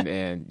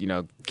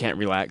and can't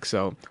relax.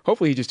 So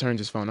hopefully he just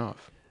turns his phone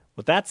off.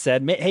 With that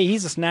said, hey,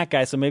 he's a snack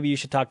guy, so maybe you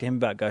should talk to him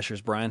about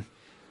Gushers, Brian.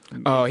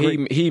 Oh,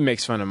 he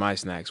makes fun of my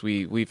snacks.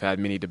 We've had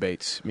many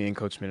debates, me and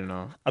Coach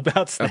Mendenhall,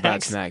 about snacks.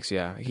 About snacks,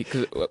 yeah.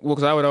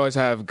 Because I would always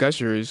have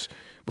Gushers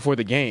before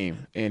the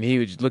game, and he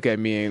would just look at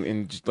me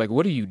and just like,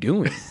 "What are you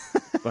doing?"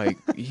 Like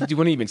he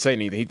wouldn't even say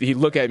anything. He'd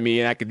look at me,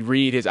 and I could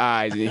read his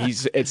eyes, and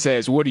it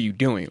says, "What are you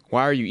doing?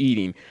 Why are you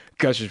eating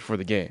Gushers before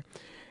the game?"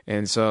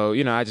 And so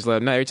I just let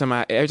him know every time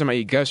I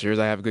eat Gushers,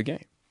 I have a good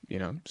game.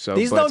 So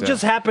these don't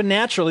just happen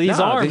naturally. These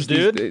arms,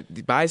 dude.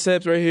 The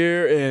biceps right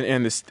here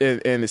and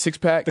the six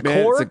pack. The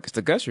man, core. It's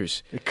the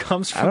Gushers. It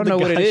comes from. I don't know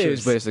Gushers. what it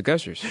is, but it's the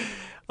Gushers.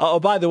 Oh,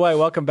 by the way,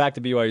 welcome back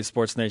to BYU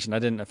Sports Nation. I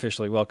didn't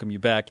officially welcome you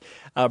back.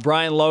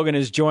 Brian Logan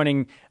is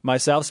joining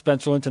myself,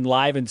 Spencer Linton,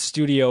 live in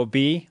Studio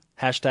B.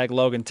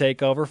 #Logan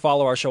Takeover.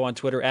 Follow our show on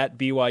Twitter at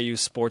BYU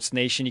Sports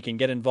Nation. You can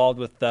get involved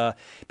with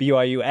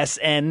BYU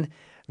SN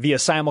via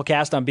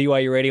simulcast on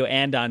BYU Radio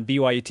and on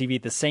BYU TV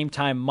at the same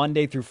time,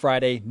 Monday through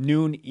Friday,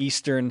 noon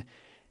Eastern.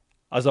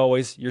 As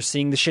always, you're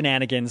seeing the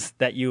shenanigans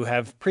that you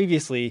have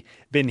previously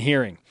been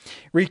hearing.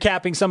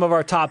 Recapping some of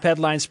our top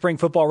headlines, spring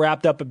football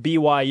wrapped up at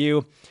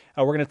BYU.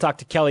 We're going to talk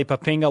to Kelly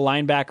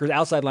Poppinga,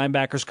 outside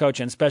linebackers coach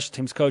and special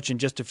teams coach, in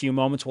just a few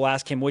moments. We'll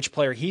ask him which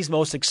player he's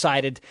most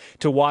excited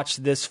to watch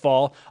this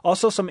fall.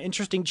 Also, some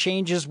interesting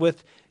changes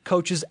with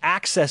coaches'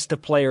 access to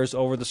players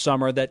over the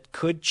summer that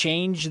could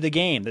change the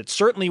game, that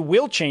certainly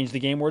will change the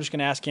game. We're just going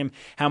to ask him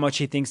how much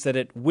he thinks that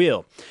it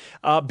will.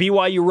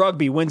 BYU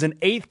Rugby wins an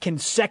 8th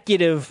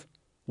consecutive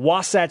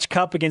Wasatch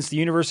Cup against the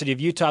University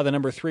of Utah. The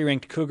number 3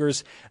 ranked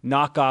Cougars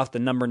knock off the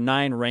number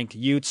 9 ranked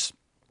Utes.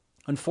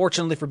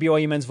 Unfortunately for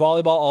BYU men's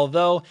volleyball,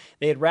 although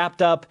they had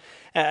wrapped up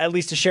at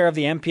least a share of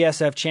the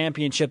MPSF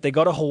championship, they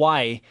go to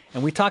Hawaii.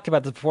 And we talked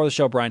about this before the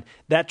show, Brian.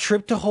 That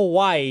trip to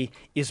Hawaii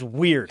is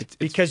weird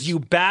because you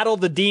battle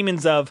the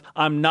demons of,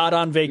 I'm not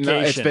on vacation. No,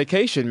 it's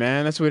vacation,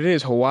 man. That's what it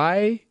is.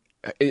 Hawaii,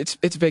 it's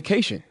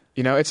vacation.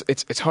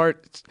 It's hard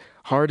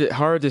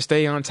to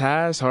stay on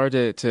task, hard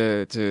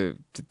to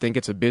think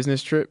it's a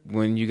business trip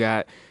when you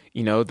got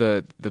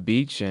the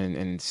beach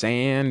and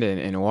sand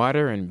and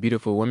water and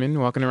beautiful women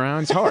walking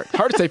around. It's hard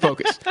to stay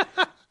focused.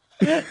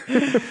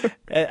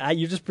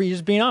 You're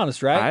just being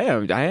honest, right?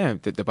 I am.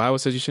 The Bible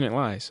says you shouldn't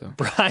lie. So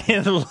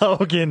Brian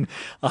Logan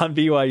on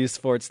BYU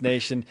Sports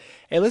Nation.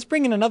 Hey, let's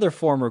bring in another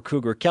former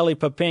Cougar, Kelly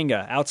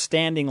Poppinga,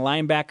 outstanding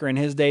linebacker in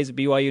his days at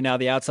BYU, now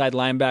the outside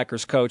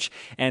linebackers coach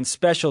and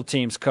special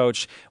teams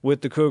coach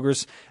with the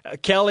Cougars.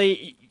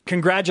 Kelly,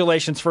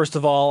 congratulations, first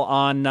of all,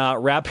 on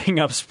wrapping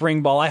up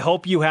spring ball. I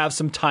hope you have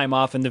some time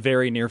off in the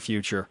very near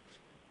future.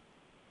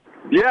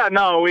 Yeah,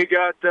 no, we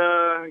got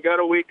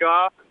a week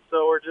off,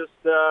 so we're just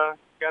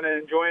kind of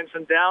enjoying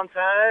some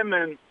downtime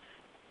and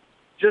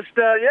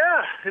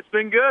It's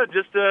been good.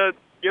 Just to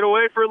get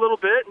away for a little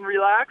bit and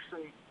relax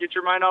and get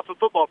your mind off of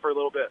football for a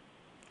little bit.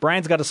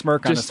 Brian's got a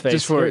smirk on his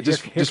face.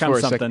 Here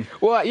comes something.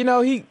 Well,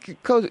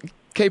 Coach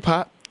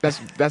K-Pop.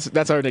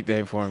 That's our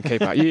nickname for him,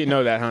 K-Pop. You didn't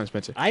know that, huh,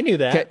 Spencer? I knew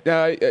that.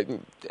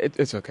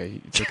 It's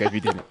okay. It's okay if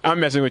you didn't. I'm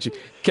messing with you,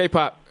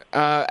 K-Pop.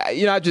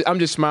 I'm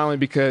just smiling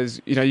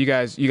because you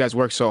guys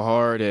work so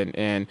hard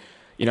and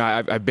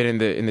I've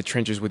been in the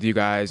trenches with you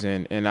guys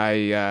and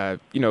I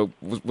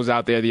was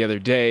out there the other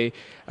day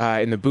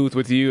in the booth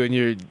with you and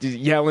you're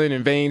yelling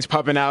and veins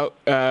popping out,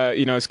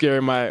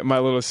 scaring my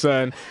little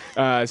son.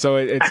 So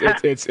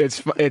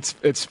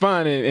it's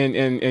fun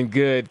and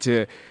good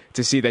to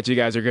see that you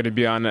guys are going to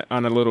be on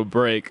a little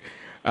break.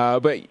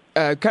 But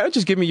kind of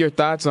just give me your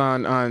thoughts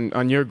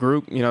on your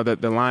group, the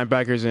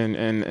linebackers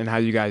and how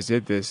you guys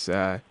did this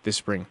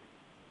spring.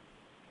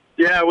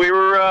 Yeah, we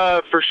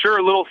were for sure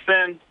a little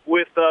thin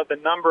with the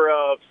number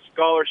of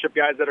scholarship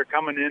guys that are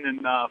coming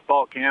in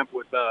fall camp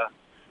with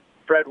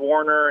Fred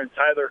Warner and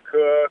Tyler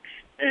Cook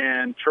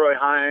and Troy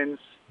Hines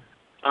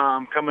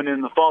coming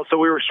in the fall. So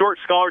we were short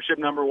scholarship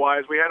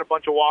number-wise. We had a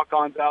bunch of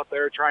walk-ons out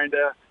there trying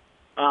to,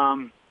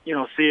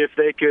 see if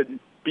they could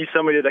be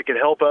somebody that could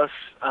help us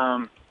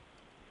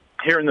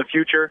here in the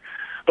future.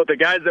 But the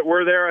guys that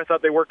were there, I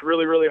thought they worked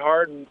really, really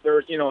hard. And there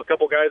was, a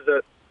couple guys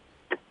that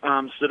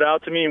stood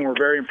out to me and were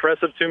very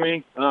impressive to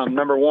me.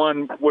 Number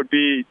one would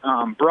be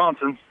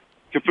Bronson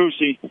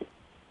Kafusi.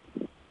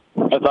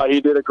 I thought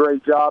he did a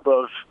great job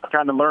of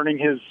kind of learning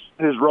his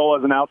role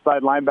as an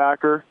outside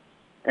linebacker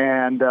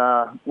and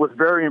was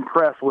very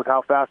impressed with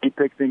how fast he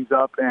picked things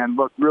up and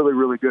looked really,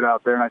 really good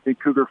out there. And I think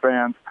Cougar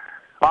fans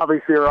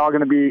obviously are all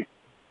going to be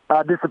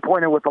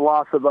disappointed with the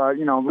loss of,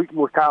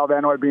 with Kyle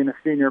Van Noy being a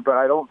senior, but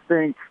I don't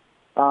think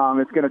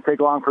it's going to take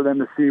long for them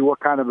to see what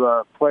kind of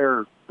a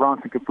player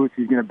Bronson Kafusi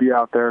is going to be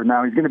out there.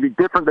 Now, he's going to be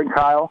different than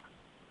Kyle.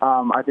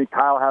 I think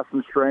Kyle has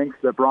some strengths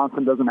that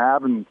Bronson doesn't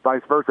have, and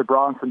vice versa.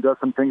 Bronson does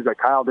some things that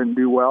Kyle didn't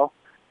do well.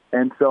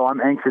 And so I'm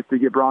anxious to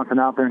get Bronson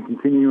out there and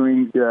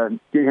continuing to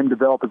get him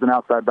developed as an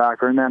outside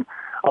backer. And then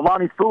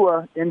Alani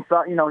Fua,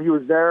 inside, he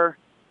was there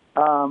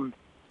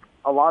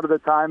a lot of the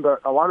time, but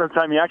a lot of the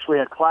time he actually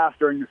had class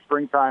during the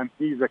springtime.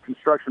 He's a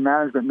construction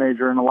management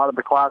major, and a lot of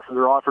the classes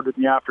are offered in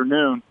the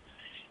afternoon.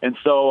 And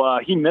so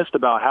he missed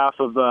about half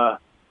of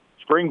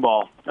spring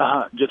ball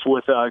just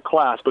with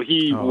class, but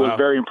he was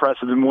very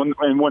impressive. And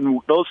when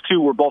those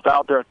two were both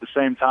out there at the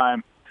same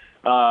time,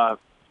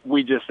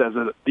 we just, as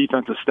a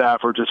defensive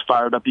staff, were just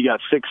fired up. You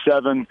got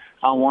 6'7"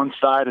 on one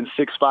side and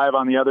 6'5"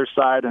 on the other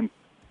side, and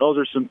those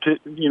are some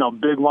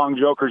big long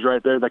jokers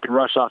right there that can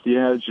rush off the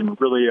edge and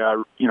really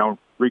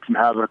wreak some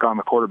havoc on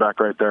the quarterback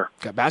right there.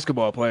 Got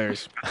basketball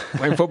players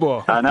playing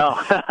football. I know.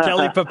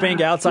 Kelly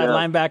Poppinga, outside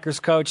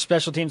linebackers coach,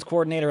 special teams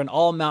coordinator, and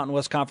all Mountain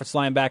West Conference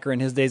linebacker in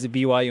his days at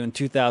BYU in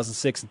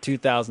 2006 and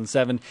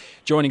 2007,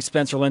 joining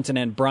Spencer Linton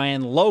and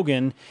Brian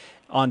Logan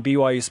on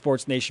BYU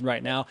Sports Nation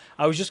right now.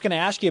 I was just going to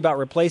ask you about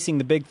replacing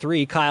the big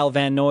three, Kyle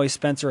Van Noy,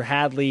 Spencer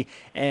Hadley,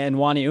 and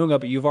Wani Unga,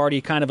 but you've already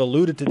kind of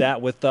alluded to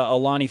that with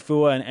Alani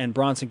Fua and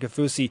Bronson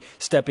Kafusi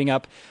stepping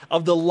up.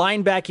 Of the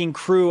linebacking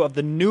crew, of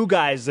the new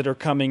guys that are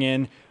coming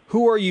in,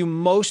 who are you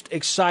most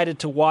excited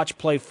to watch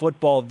play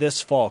football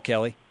this fall,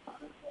 Kelly?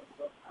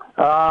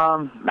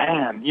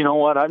 Man, you know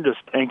what? I'm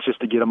just anxious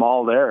to get them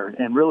all there.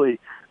 And really,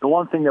 the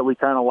one thing that we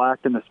kind of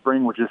lacked in the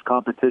spring was just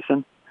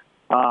competition.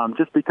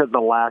 Just because of the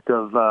lack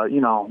of,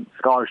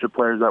 scholarship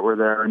players that were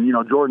there. And,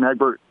 Jordan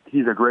Egbert,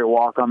 he's a great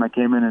walk-on that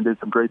came in and did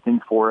some great things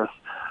for us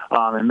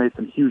and made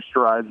some huge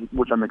strides,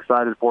 which I'm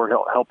excited for.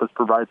 He'll help us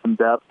provide some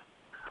depth.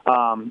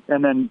 And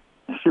then,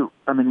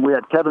 we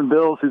had Kevin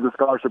Bills, who's a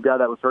scholarship guy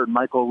that was hurt, and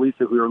Michael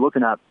Elisa, who we were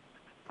looking at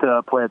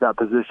to play at that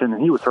position,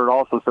 and he was hurt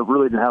also, so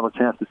really didn't have a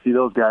chance to see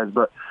those guys.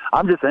 But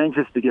I'm just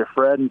anxious to get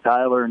Fred and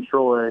Tyler and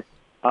Troy,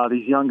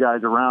 these young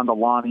guys around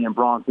Alani and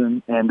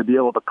Bronson, and to be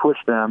able to push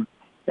them.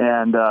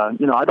 And,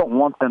 I don't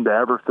want them to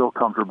ever feel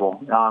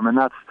comfortable. And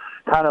that's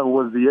kind of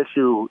was the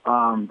issue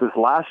this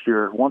last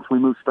year. Once we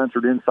moved Spencer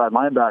to inside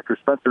linebacker,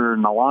 Spencer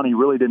and Alani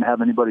really didn't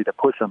have anybody to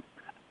push them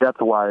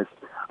depth-wise.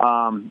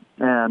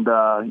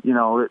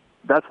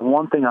 That's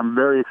one thing I'm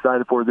very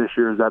excited for this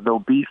year is that there'll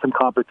be some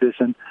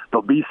competition.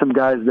 There'll be some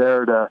guys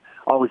there to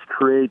always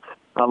create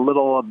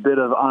a bit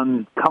of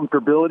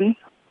uncomfortability.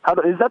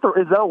 Is that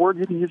a word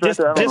you can use right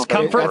there?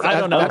 Discomfort? I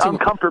don't know.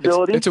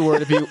 Uncomfortability. It's a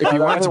word. If you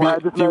want it to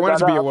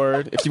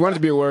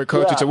be a word,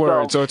 Coach, it's a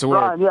word. So it's a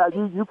word.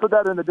 Brian, you put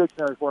that in the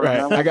dictionary for me.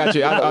 Right. I got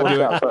you. I'll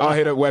do it. I'll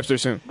hit up Webster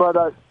soon. But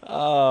really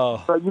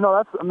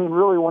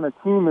when a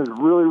team is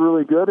really,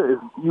 really good, is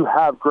you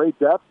have great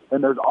depth,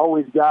 and there's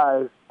always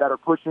guys that are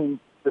pushing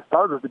the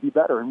starters to be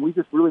better. And we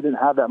just really didn't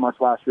have that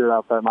much last year at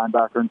outside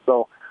linebacker. And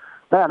so,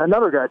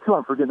 another guy too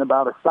I'm forgetting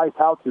about is Sai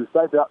Tautu.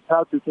 Sai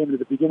Tautu came to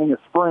the beginning of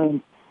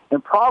spring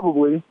and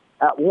probably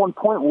at one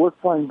point was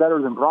playing better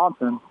than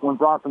Bronson when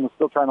Bronson was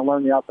still trying to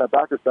learn the outside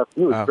backer stuff.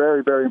 He was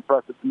very, very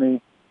impressive to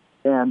me.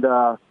 And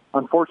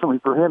unfortunately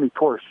for him, he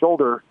tore his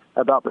shoulder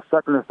about the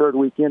second or third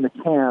week into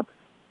camp,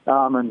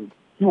 and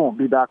he won't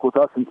be back with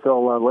us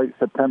until late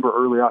September,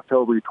 early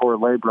October. He tore a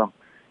labrum.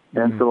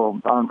 And so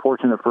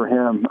unfortunate for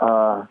him,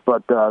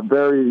 but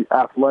very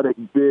athletic,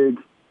 big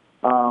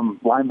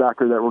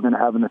linebacker that we're going to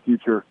have in the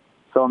future.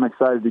 So I'm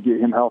excited to get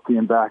him healthy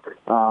and back,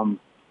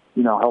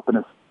 helping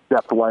us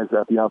depth-wise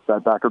at the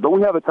outside backer. But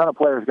we have a ton of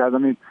players, guys. I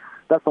mean,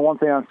 that's the one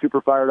thing I'm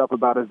super fired up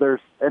about is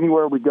there's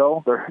anywhere we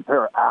go, there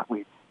are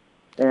athletes.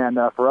 And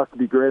for us to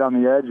be great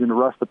on the edge and to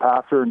rush the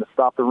passer and to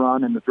stop the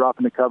run and to drop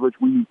into coverage,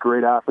 we need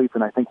great athletes,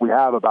 and I think we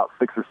have about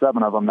 6 or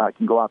 7 of them that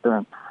can go out there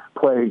and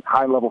play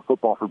high-level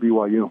football for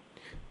BYU.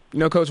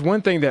 Coach,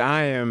 one thing that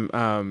I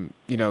am,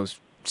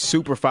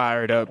 super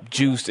fired up,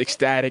 juiced,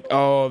 ecstatic,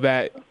 all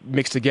that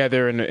mixed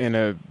together in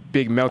a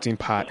big melting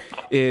pot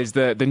is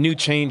the new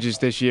changes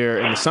this year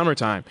in the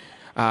summertime.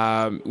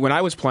 When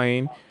I was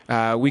playing,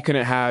 we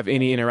couldn't have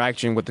any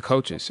interaction with the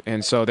coaches.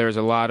 And so there's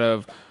a lot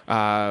of,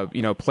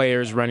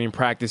 players running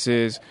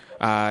practices.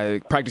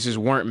 Practices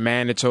weren't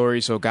mandatory,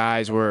 so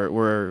guys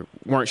weren't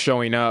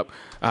showing up.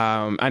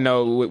 I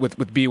know with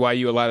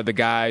BYU, a lot of the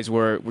guys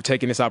were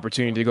taking this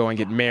opportunity to go and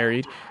get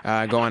married,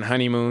 go on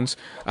honeymoons.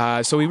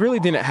 So we really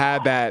didn't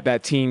have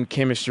that team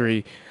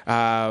chemistry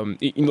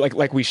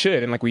like we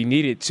should and like we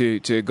needed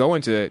to go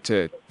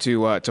into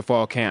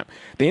fall camp.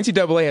 The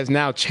NCAA has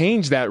now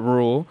changed that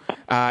rule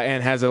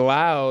and has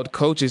allowed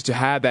coaches to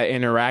have that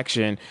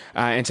interaction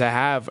and to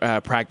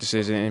have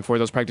practices and for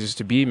those practices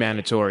to be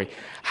mandatory.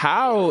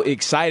 How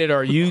excited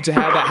are you to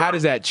have that? How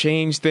does that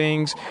change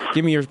things?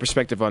 Give me your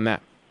perspective on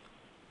that.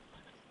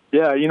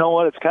 Yeah, you know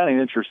what? It's kind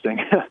of interesting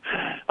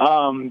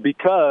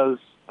because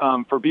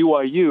for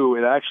BYU,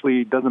 it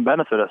actually doesn't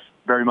benefit us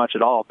very much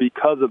at all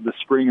because of the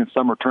spring and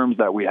summer terms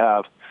that we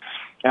have,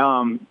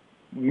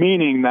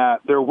 meaning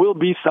that there will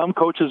be some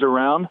coaches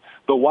around,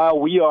 but while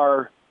we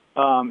are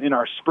in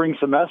our spring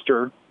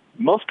semester,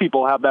 most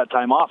people have that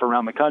time off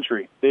around the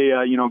country. They,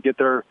 get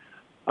their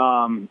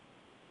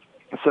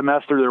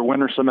semester, their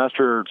winter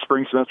semester,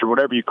 spring semester,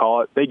 whatever you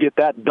call it, they get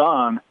that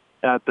done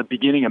at the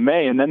beginning of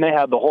May, and then they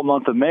have the whole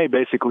month of May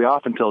basically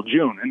off until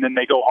June, and then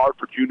they go hard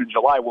for June and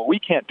July. Well, we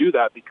can't do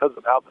that because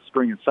of how the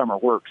spring and summer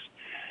works.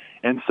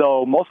 And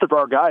so most of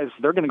our guys,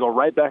 they're going to go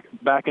right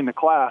back into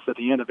class at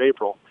the end of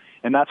April,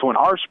 and that's when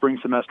our spring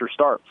semester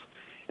starts.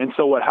 And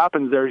so what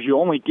happens there is you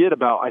only get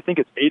about, I think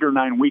it's 8 or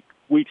 9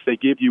 weeks they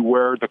give you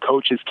where the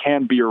coaches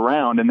can be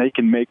around, and we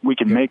can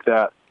make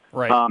that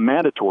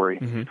mandatory.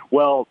 Mm-hmm.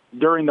 Well,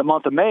 during the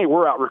month of May,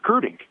 we're out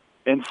recruiting.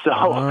 And so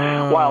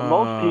while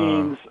most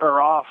teams are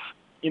off,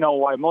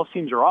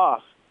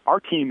 our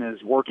team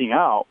is working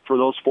out for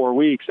those 4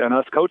 weeks, and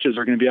us coaches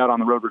are going to be out on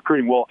the road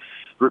recruiting. Well,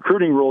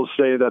 recruiting rules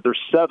say that there's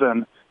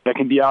 7 that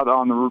can be out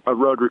on the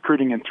road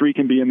recruiting and 3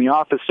 can be in the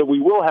office. So we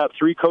will have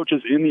 3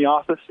 coaches in the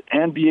office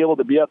and be able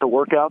to be at the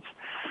workouts.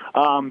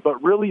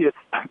 But really,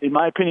 in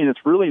my opinion,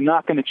 it's really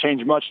not going to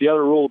change much. The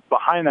other rule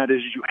behind that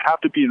is you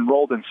have to be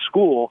enrolled in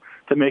school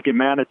to make it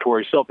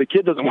mandatory. So if the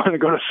kid doesn't want to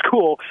go to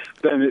school,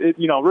 then it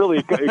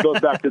goes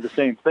back to the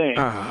same thing,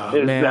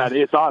 that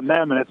it's on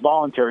them and it's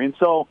voluntary. And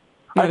so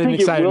I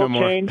think it will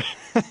change.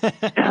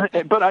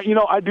 But I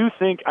do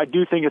think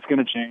it's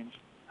going to change.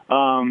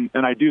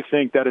 And I do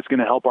think that it's going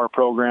to help our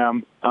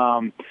program.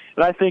 And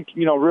I think,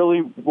 really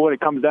what it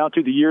comes down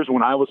to, the years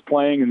when I was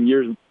playing and the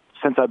years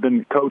since I've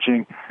been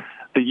coaching,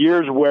 the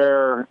years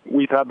where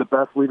we've had the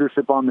best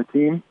leadership on the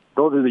team,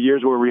 those are the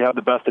years where we have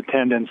the best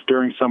attendance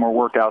during summer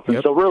workouts.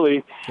 And so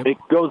really it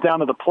goes down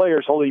to the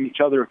players holding each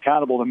other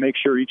accountable to make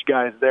sure each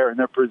guy is there in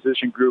their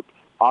position group,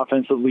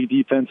 offensively,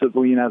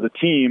 defensively, and as a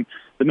team,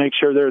 to make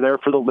sure they're there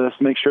for the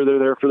list, make sure they're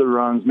there for the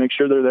runs, make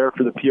sure they're there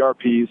for the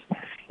PRPs.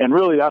 And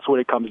really that's what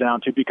it comes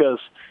down to because,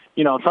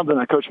 something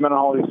that Coach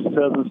Mendenhall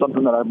says and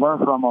something that I've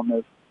learned from him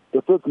is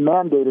if it's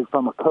mandated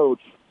from a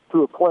coach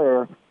to a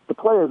player, the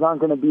players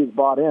aren't going to be as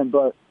bought in.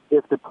 But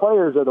if the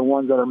players are the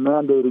ones that are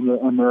mandating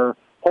it and they're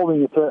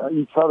holding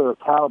each other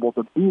accountable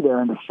to be there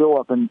and to show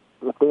up, and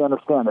if they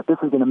understand that this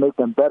is going to make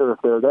them better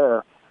if they're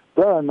there,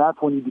 then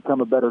that's when you become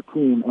a better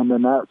team, and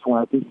then that's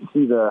when I think you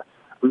see the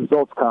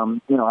results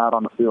come, out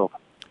on the field.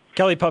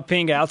 Kelly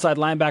Poppinga, outside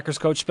linebackers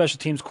coach, special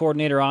teams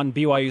coordinator on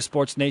BYU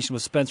Sports Nation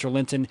with Spencer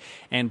Linton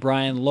and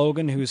Brian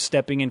Logan, who's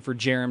stepping in for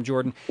Jerem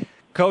Jordan.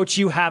 Coach,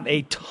 you have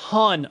a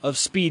ton of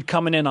speed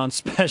coming in on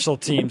special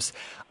teams.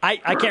 I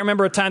can't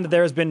remember a time that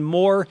there has been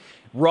more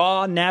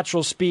raw,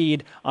 natural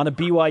speed on a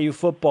BYU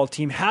football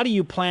team. How do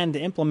you plan to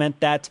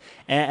implement that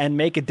and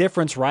make a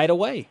difference right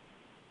away?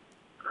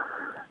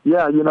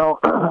 Yeah,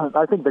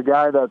 I think the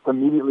guy that's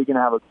immediately going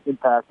to have an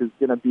impact is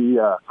going to be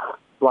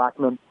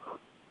Blackman.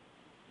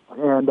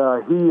 And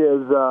he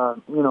is,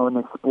 an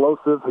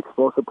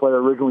explosive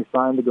player, originally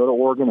signed to go to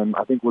Oregon and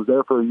I think was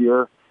there for a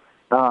year.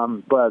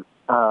 But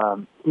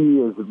he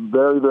is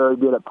very, very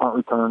good at punt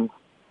returns.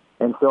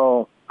 And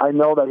so I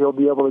know that he'll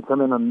be able to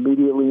come in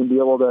immediately and be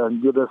able to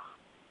give us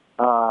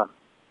a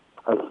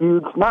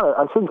huge,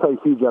 I shouldn't say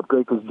a huge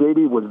upgrade because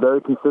JD was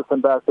very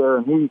consistent back there,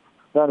 and he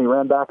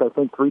ran back, I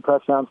think, 3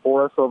 touchdowns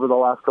for us over the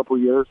last couple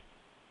of years.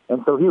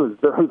 And so he was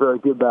very, very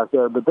good back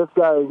there. But this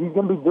guy, he's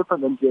going to be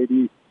different than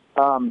JD.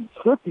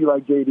 Shifty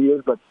like JD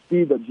is, but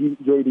speed that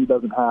JD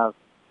doesn't have.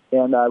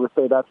 And I would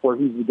say that's where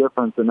he's the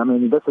difference.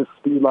 And, this is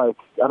speed like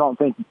I don't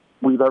think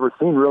we've ever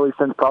seen really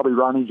since probably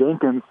Ronnie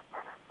Jenkins.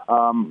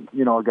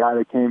 A guy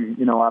that came,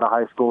 out of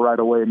high school right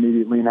away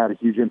immediately and had a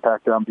huge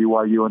impact on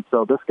BYU. And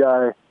so this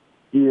guy,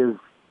 he is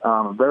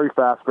very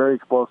fast, very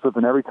explosive,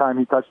 and every time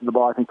he touches the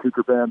ball, I think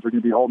Cougar fans are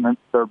going to be holding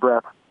their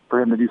breath for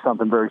him to do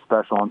something very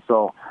special. And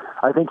so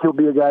I think he'll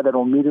be a guy that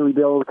will immediately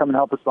be able to come and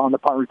help us on the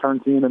punt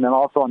return team, and then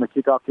also on the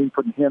kickoff team,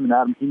 putting him and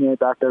Adam Hine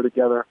back there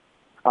together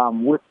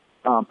with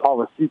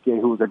Paul Lasike,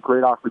 who was a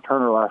great off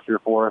returner last year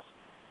for us.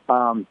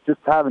 Just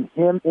having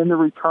him in the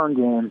return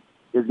game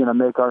is going to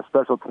make our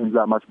special teams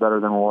that much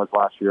better than it was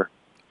last year.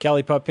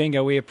 Kelly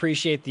Poppinga, we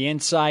appreciate the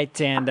insight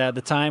and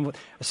the time.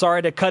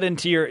 Sorry to cut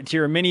into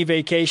your mini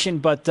vacation,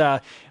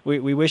 but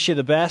we wish you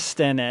the best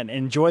and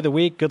enjoy the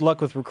week. Good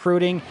luck with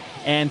recruiting,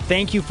 and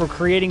thank you for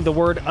creating the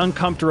word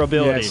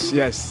uncomfortability.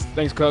 Yes.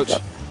 Thanks, Coach. Yeah.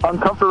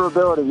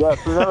 Uncomfortability, yes.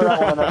 Remember that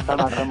one next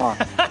time I come on.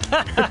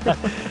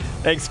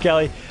 Thanks,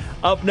 Kelly.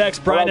 Up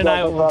next, Brian and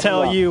I will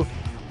tell you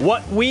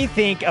what we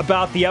think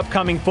about the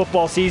upcoming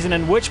football season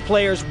and which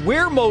players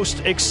we're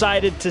most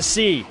excited to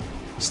see.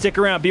 Stick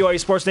around. BYU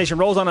Sports Nation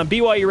rolls on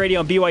BYU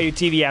Radio and BYU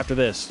TV after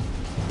this.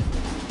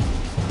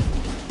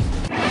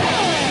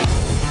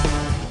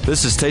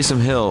 This is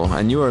Taysom Hill,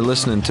 and you are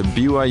listening to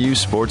BYU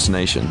Sports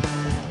Nation.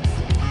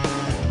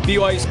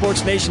 BYU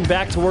Sports Nation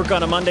back to work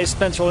on a Monday.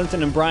 Spencer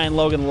Linton and Brian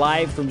Logan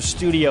live from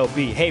Studio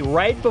B. Hey,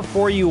 right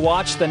before you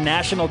watch the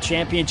national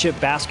championship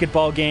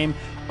basketball game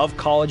of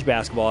college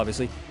basketball,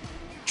 obviously,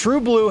 True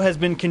Blue has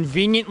been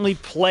conveniently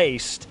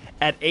placed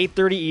at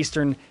 8:30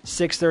 Eastern,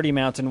 6:30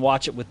 Mountain.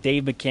 Watch it with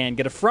Dave McCann.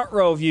 Get a front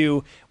row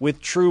view with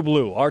True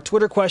Blue. Our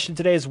Twitter question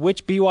today is,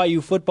 which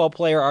BYU football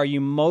player are you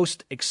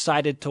most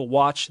excited to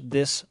watch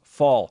this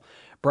fall?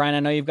 Brian, I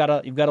know you've got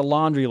a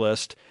laundry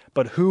list,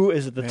 but who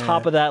is at the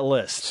top of that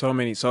list? So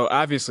many. So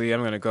obviously,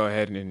 I'm going to go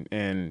ahead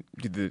and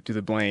do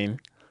the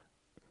Blaine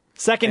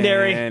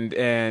secondary. And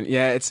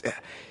yeah,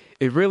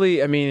 it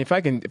really. I mean, if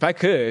I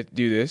could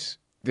do this,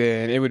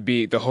 then it would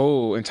be the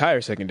whole entire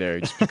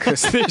secondary, just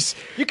because there's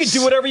you can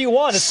do whatever you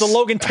want. It's the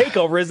Logan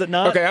takeover, is it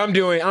not? Okay, I'm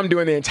doing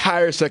the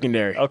entire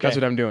secondary. Okay, that's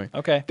what I'm doing.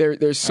 Okay,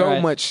 there's so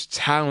much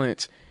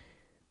talent.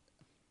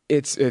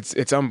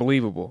 It's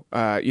unbelievable.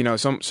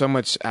 So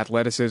much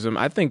athleticism.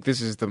 I think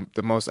this is the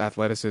most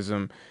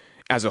athleticism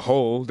as a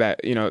whole that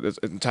this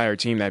entire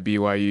team that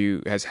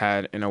BYU has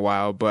had in a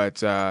while,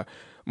 but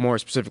more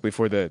specifically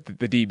for the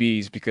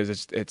DBs, because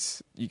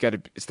it's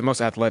the most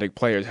athletic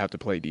players have to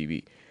play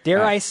DB.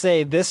 Dare I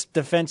say, this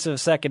defensive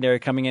secondary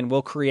coming in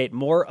will create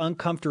more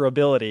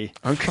uncomfortability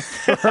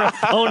for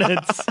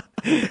opponents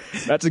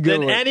That's a good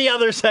than one. any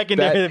other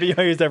secondary that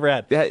BYU's ever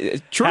had.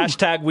 True.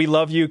 Hashtag we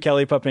love you,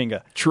 Kelly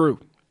Poppinga. True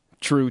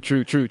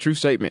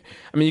statement.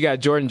 I mean, you got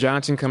Jordan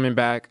Johnson coming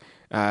back,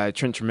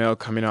 Trent Trammell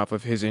coming off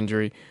of his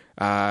injury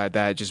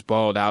that just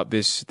balled out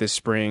this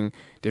spring.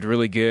 Did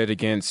really good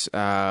against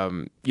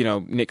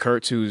Nick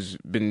Kurtz, who's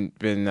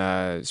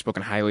been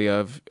spoken highly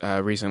of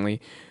recently.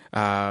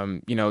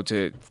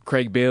 To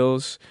Craig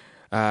Bills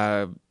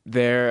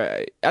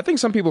there. I think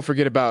some people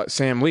forget about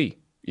Sam Lee.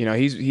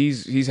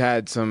 He's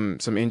had some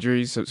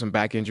injuries, some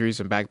back injuries,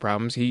 some back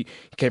problems. He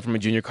came from a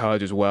junior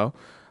college as well.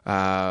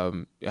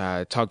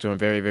 Talked to him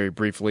very, very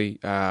briefly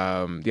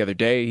the other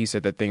day. He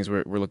said that things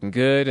were looking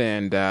good,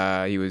 and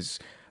he was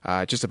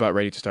just about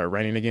ready to start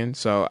running again.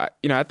 So,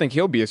 I think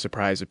he'll be a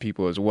surprise to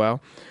people as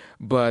well.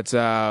 But,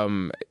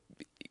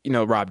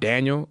 Rob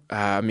Daniel,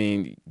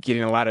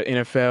 getting a lot of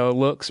NFL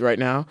looks right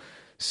now.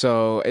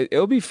 So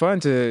it'll be fun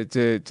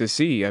to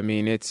see. I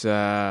mean, it's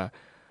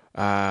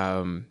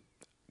I'm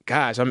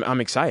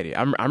excited.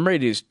 I'm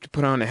ready to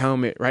put on a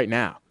helmet right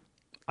now.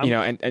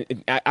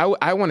 And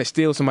I want to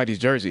steal somebody's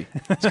jersey.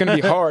 It's going to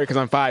be hard because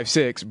I'm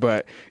 5'6",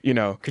 but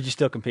Could you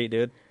still compete,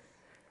 dude?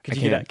 Could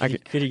you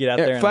get out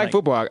there? Flag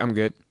football, I'm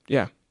good.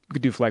 Yeah, we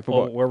could do flag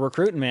football. Well, we're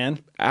recruiting, man.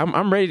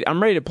 I'm ready.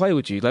 I'm ready to play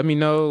with you. Let me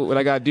know what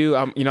I got to do.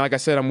 Like I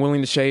said, I'm willing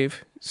to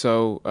shave.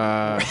 So,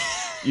 we're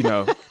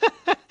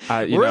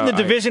in the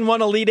Division I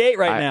Elite Eight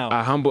now.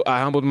 I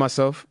humbled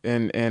myself,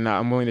 and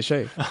I'm willing to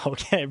shave.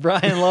 Okay,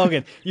 Brian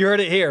Logan, you heard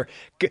it here.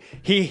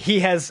 He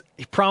has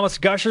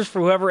promised gushers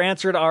for whoever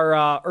answered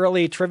our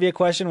early trivia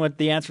question, with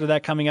the answer to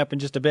that coming up in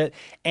just a bit,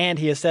 and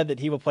he has said that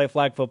he will play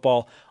flag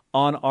football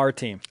on our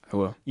team. I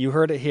will. You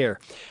heard it here.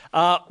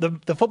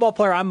 The football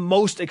player I'm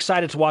most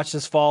excited to watch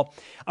this fall,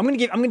 I'm going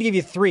to give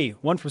you three.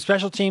 One from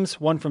special teams,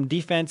 one from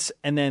defense,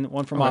 and then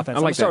one from offense.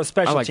 I'm going to start with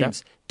special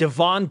teams.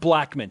 Devon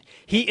Blackman.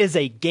 He is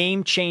a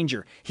game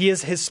changer.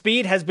 His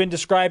speed has been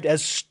described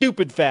as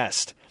stupid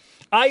fast.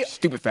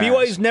 Stupid fast.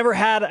 BYU's never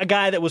had a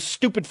guy that was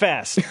stupid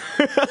fast.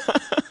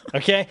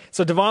 Okay?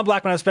 So Devon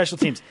Blackman on special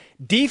teams.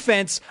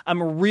 Defense,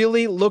 I'm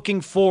really looking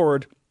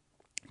forward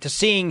to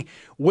seeing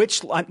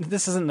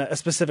this isn't a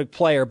specific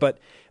player, but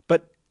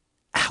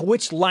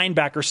which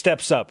linebacker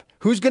steps up.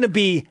 Who's going to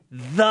be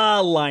the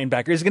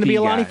linebacker? Is it going to be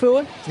Alani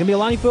Fua? It's going to be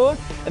Alani Fua?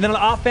 And then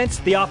on offense,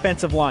 the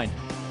offensive line.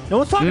 No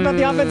one's talking about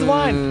the offensive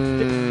line.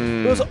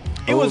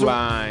 It was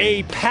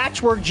a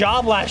patchwork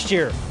job last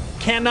year.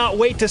 Cannot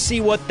wait to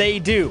see what they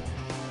do.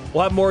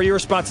 We'll have more of your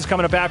responses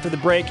coming up after the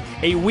break.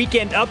 A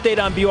weekend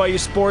update on BYU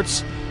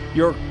Sports.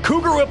 your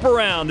Cougar Whip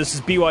Around. This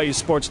is BYU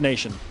Sports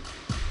Nation.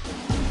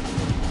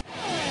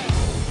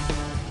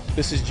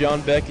 This is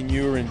John Beck, and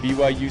you are in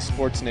BYU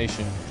Sports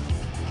Nation.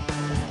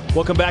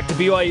 Welcome back to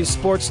BYU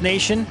Sports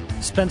Nation.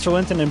 Spencer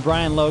Linton and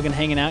Brian Logan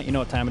hanging out. You know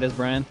what time it is,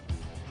 Brian?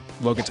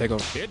 Logan, take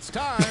over. It's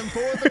time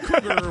for the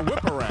Cougar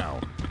Whip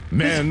Around.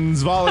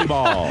 Men's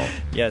volleyball.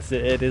 Yes,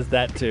 it is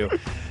that too.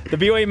 The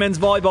BYU men's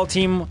volleyball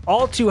team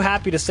all too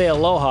happy to say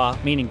aloha,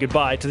 meaning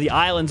goodbye, to the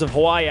islands of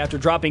Hawaii after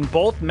dropping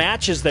both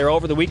matches there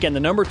over the weekend.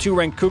 The number 2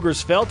 ranked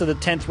Cougars fell to the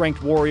 10th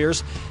ranked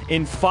Warriors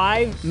in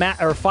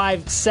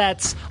 5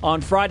 sets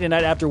on Friday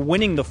night after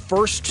winning the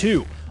first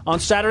 2. On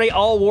Saturday,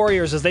 all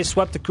Warriors as they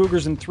swept the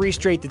Cougars in 3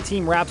 straight. The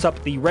team wraps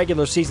up the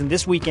regular season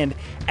this weekend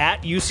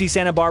at UC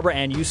Santa Barbara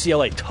and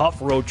UCLA. Tough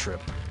road trip.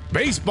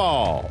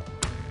 Baseball.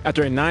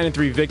 After a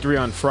 9-3 victory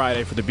on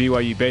Friday for the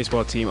BYU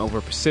baseball team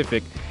over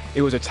Pacific,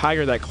 it was a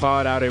Tiger that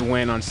clawed out a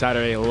win on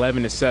Saturday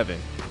 11-7.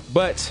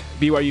 But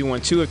BYU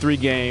won 2 of 3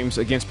 games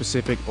against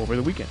Pacific over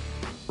the weekend.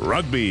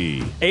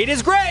 Rugby. 8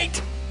 is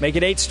great! Make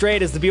it 8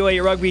 straight as the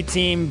BYU rugby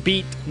team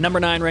beat number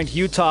 9 ranked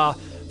Utah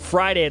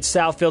Friday at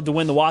Southfield to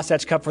win the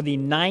Wasatch Cup for the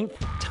 9th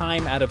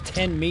time out of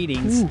 10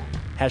 meetings. Ooh.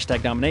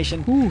 Hashtag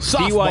domination. Ooh,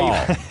 softball.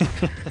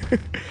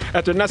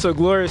 After a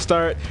not-so-glorious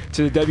start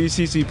to the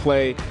WCC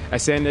play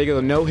at San Diego,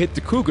 the no hit the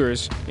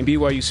Cougars in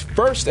BYU's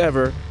first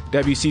ever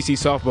WCC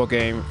softball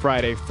game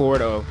Friday,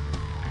 4-0.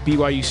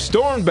 BYU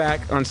stormed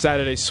back on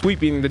Saturday,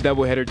 sweeping the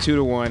doubleheader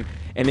 2-1,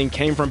 and then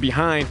came from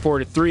behind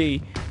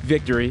 4-3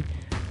 victory.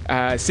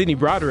 Sydney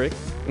Broderick,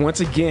 once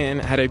again,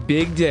 had a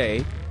big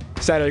day.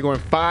 Saturday going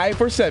 5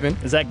 for 7.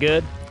 Is that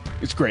good?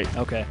 It's great.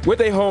 Okay.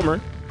 With a homer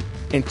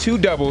and 2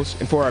 doubles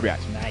and 4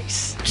 RBIs.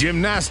 Nice.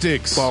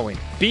 Gymnastics. Ballwing.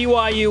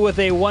 BYU with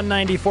a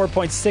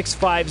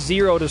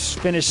 194.650 to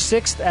finish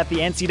 6th at the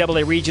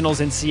NCAA Regionals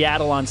in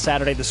Seattle on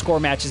Saturday. The score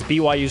matches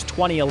BYU's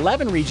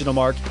 2011 regional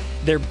mark,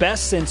 their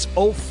best since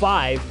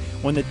 2005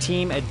 when the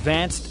team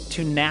advanced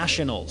to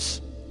nationals.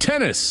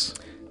 Tennis.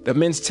 The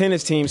men's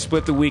tennis team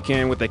split the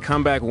weekend with a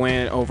comeback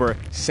win over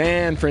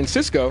San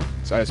Francisco,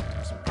 so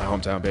that's my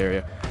hometown Bay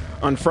Area,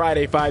 on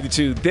Friday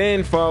 5-2,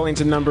 then falling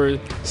to number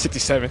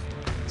 67.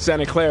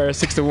 Santa Clara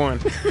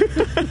 6-1.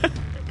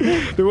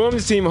 The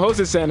women's team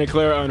hosted Santa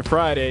Clara on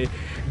Friday,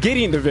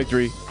 getting the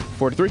victory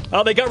 4-3.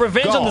 Oh, they got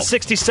revenge Golf. on the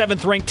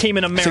 67th ranked team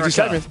in America.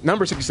 67th,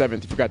 number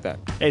 67th. You forgot that.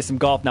 Hey, some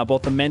golf now.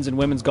 Both the men's and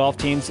women's golf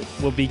teams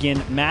will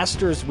begin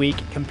Masters Week,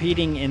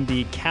 competing in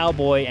the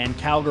Cowboy and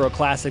Cowgirl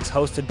Classics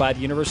hosted by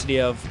the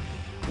University of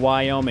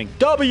Wyoming.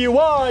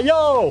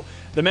 WYO!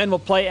 The men will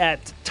play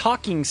at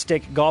Talking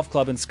Stick Golf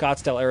Club in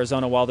Scottsdale,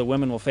 Arizona, while the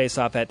women will face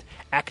off at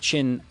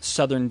Action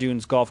Southern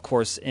Dunes Golf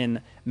Course in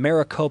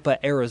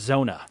Maricopa,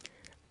 Arizona.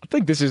 I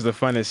think this is the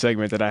funnest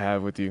segment that I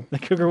have with you. The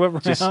Cougar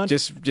Whip Around?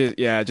 Just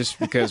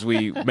because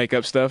we make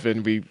up stuff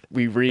and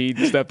we read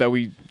stuff that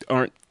we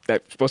aren't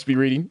supposed to be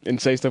reading and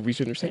say stuff we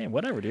shouldn't say. Hey,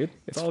 whatever, dude.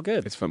 It's all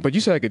good. It's fun. But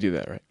you said I could do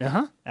that, right?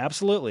 Uh-huh.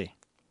 Absolutely.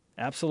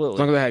 Absolutely. As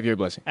long as I have your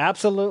blessing.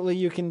 Absolutely,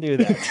 you can do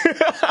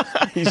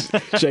that. He's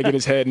shaking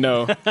his head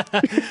no.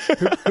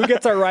 Who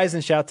gets our Rise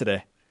and Shout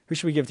today? Who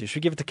should we give it to? Should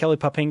we give it to Kelly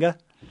Papinga?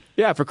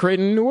 Yeah, for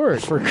creating a new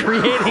word. For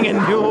creating a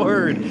new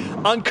word.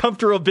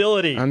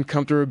 Uncomfortability.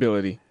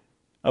 Uncomfortability.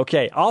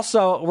 Okay.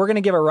 Also, we're going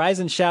to give a Rise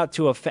and Shout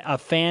to a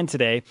fan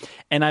today,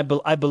 and I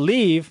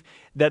believe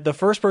that the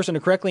first person to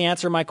correctly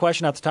answer my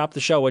question at the top of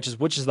the show, which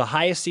is the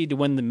highest seed to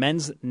win the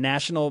men's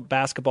national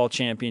basketball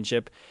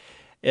championship,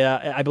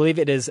 I believe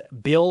it is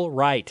Bill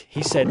Wright.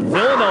 He said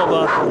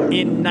Villanova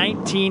in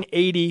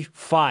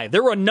 1985.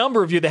 There were a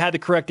number of you that had the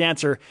correct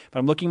answer, but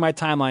I'm looking at my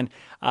timeline.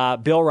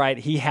 Bill Wright,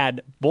 he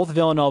had both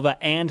Villanova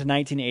and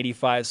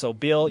 1985. So,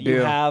 Bill, you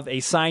have a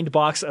signed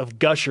box of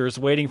Gushers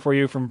waiting for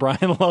you from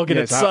Brian Logan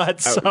at some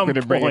point.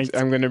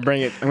 I'm going to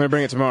bring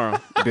it tomorrow,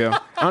 Bill.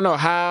 I don't know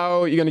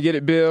how you're going to get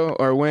it, Bill,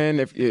 or when.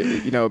 If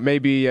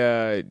maybe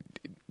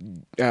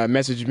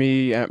message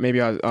me. Maybe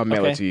I'll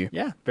mail it to you.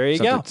 Yeah, there you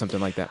go. Something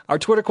like that. Our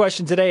Twitter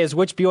question today is,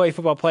 which BYU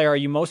football player are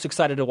you most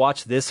excited to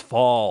watch this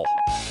fall?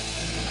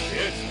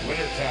 It's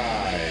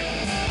wintertime.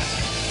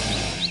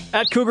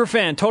 At Cougar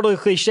Fan, totally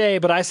cliche,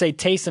 but I say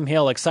Taysom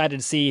Hill. Excited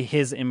to see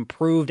his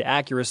improved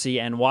accuracy,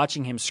 and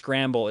watching him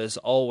scramble is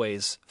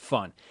always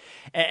fun.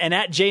 And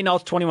at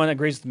JNalt21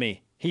 agrees with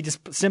me. He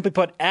just simply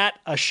put at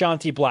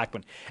Ashanti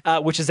Blackman,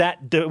 which is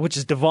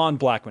Devon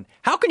Blackman.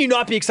 How can you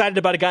not be excited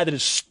about a guy that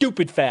is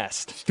stupid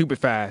fast? Stupid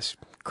fast.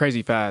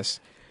 Crazy fast.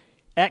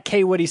 At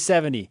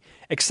KWoody70,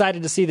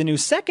 excited to see the new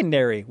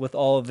secondary with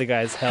all of the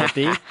guys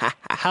healthy.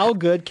 How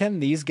good can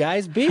these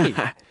guys be?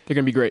 They're going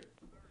to be great.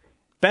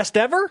 Best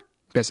ever?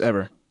 Best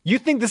ever. You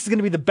think this is going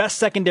to be the best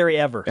secondary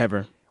ever?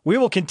 Ever. We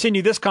will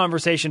continue this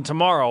conversation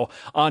tomorrow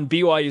on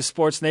BYU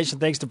Sports Nation.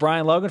 Thanks to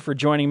Brian Logan for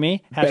joining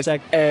me. Best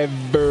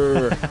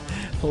ever.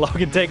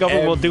 Logan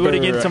Takeover. We'll do it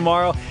again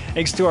tomorrow.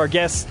 Thanks to our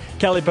guests,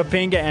 Kelly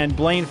Papinga and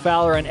Blaine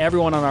Fowler, and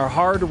everyone on our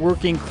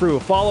hard-working crew.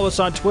 Follow us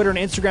on Twitter and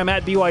Instagram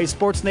at BYU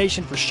Sports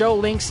Nation for show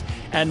links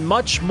and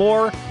much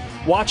more.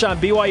 Watch on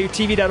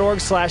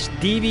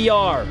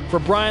BYUtv.org/DVR. For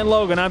Brian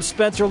Logan, I'm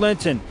Spencer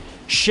Linton.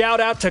 Shout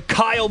out to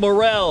Kyle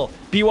Morrell.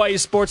 BYU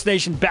Sports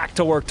Nation back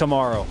to work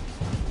tomorrow.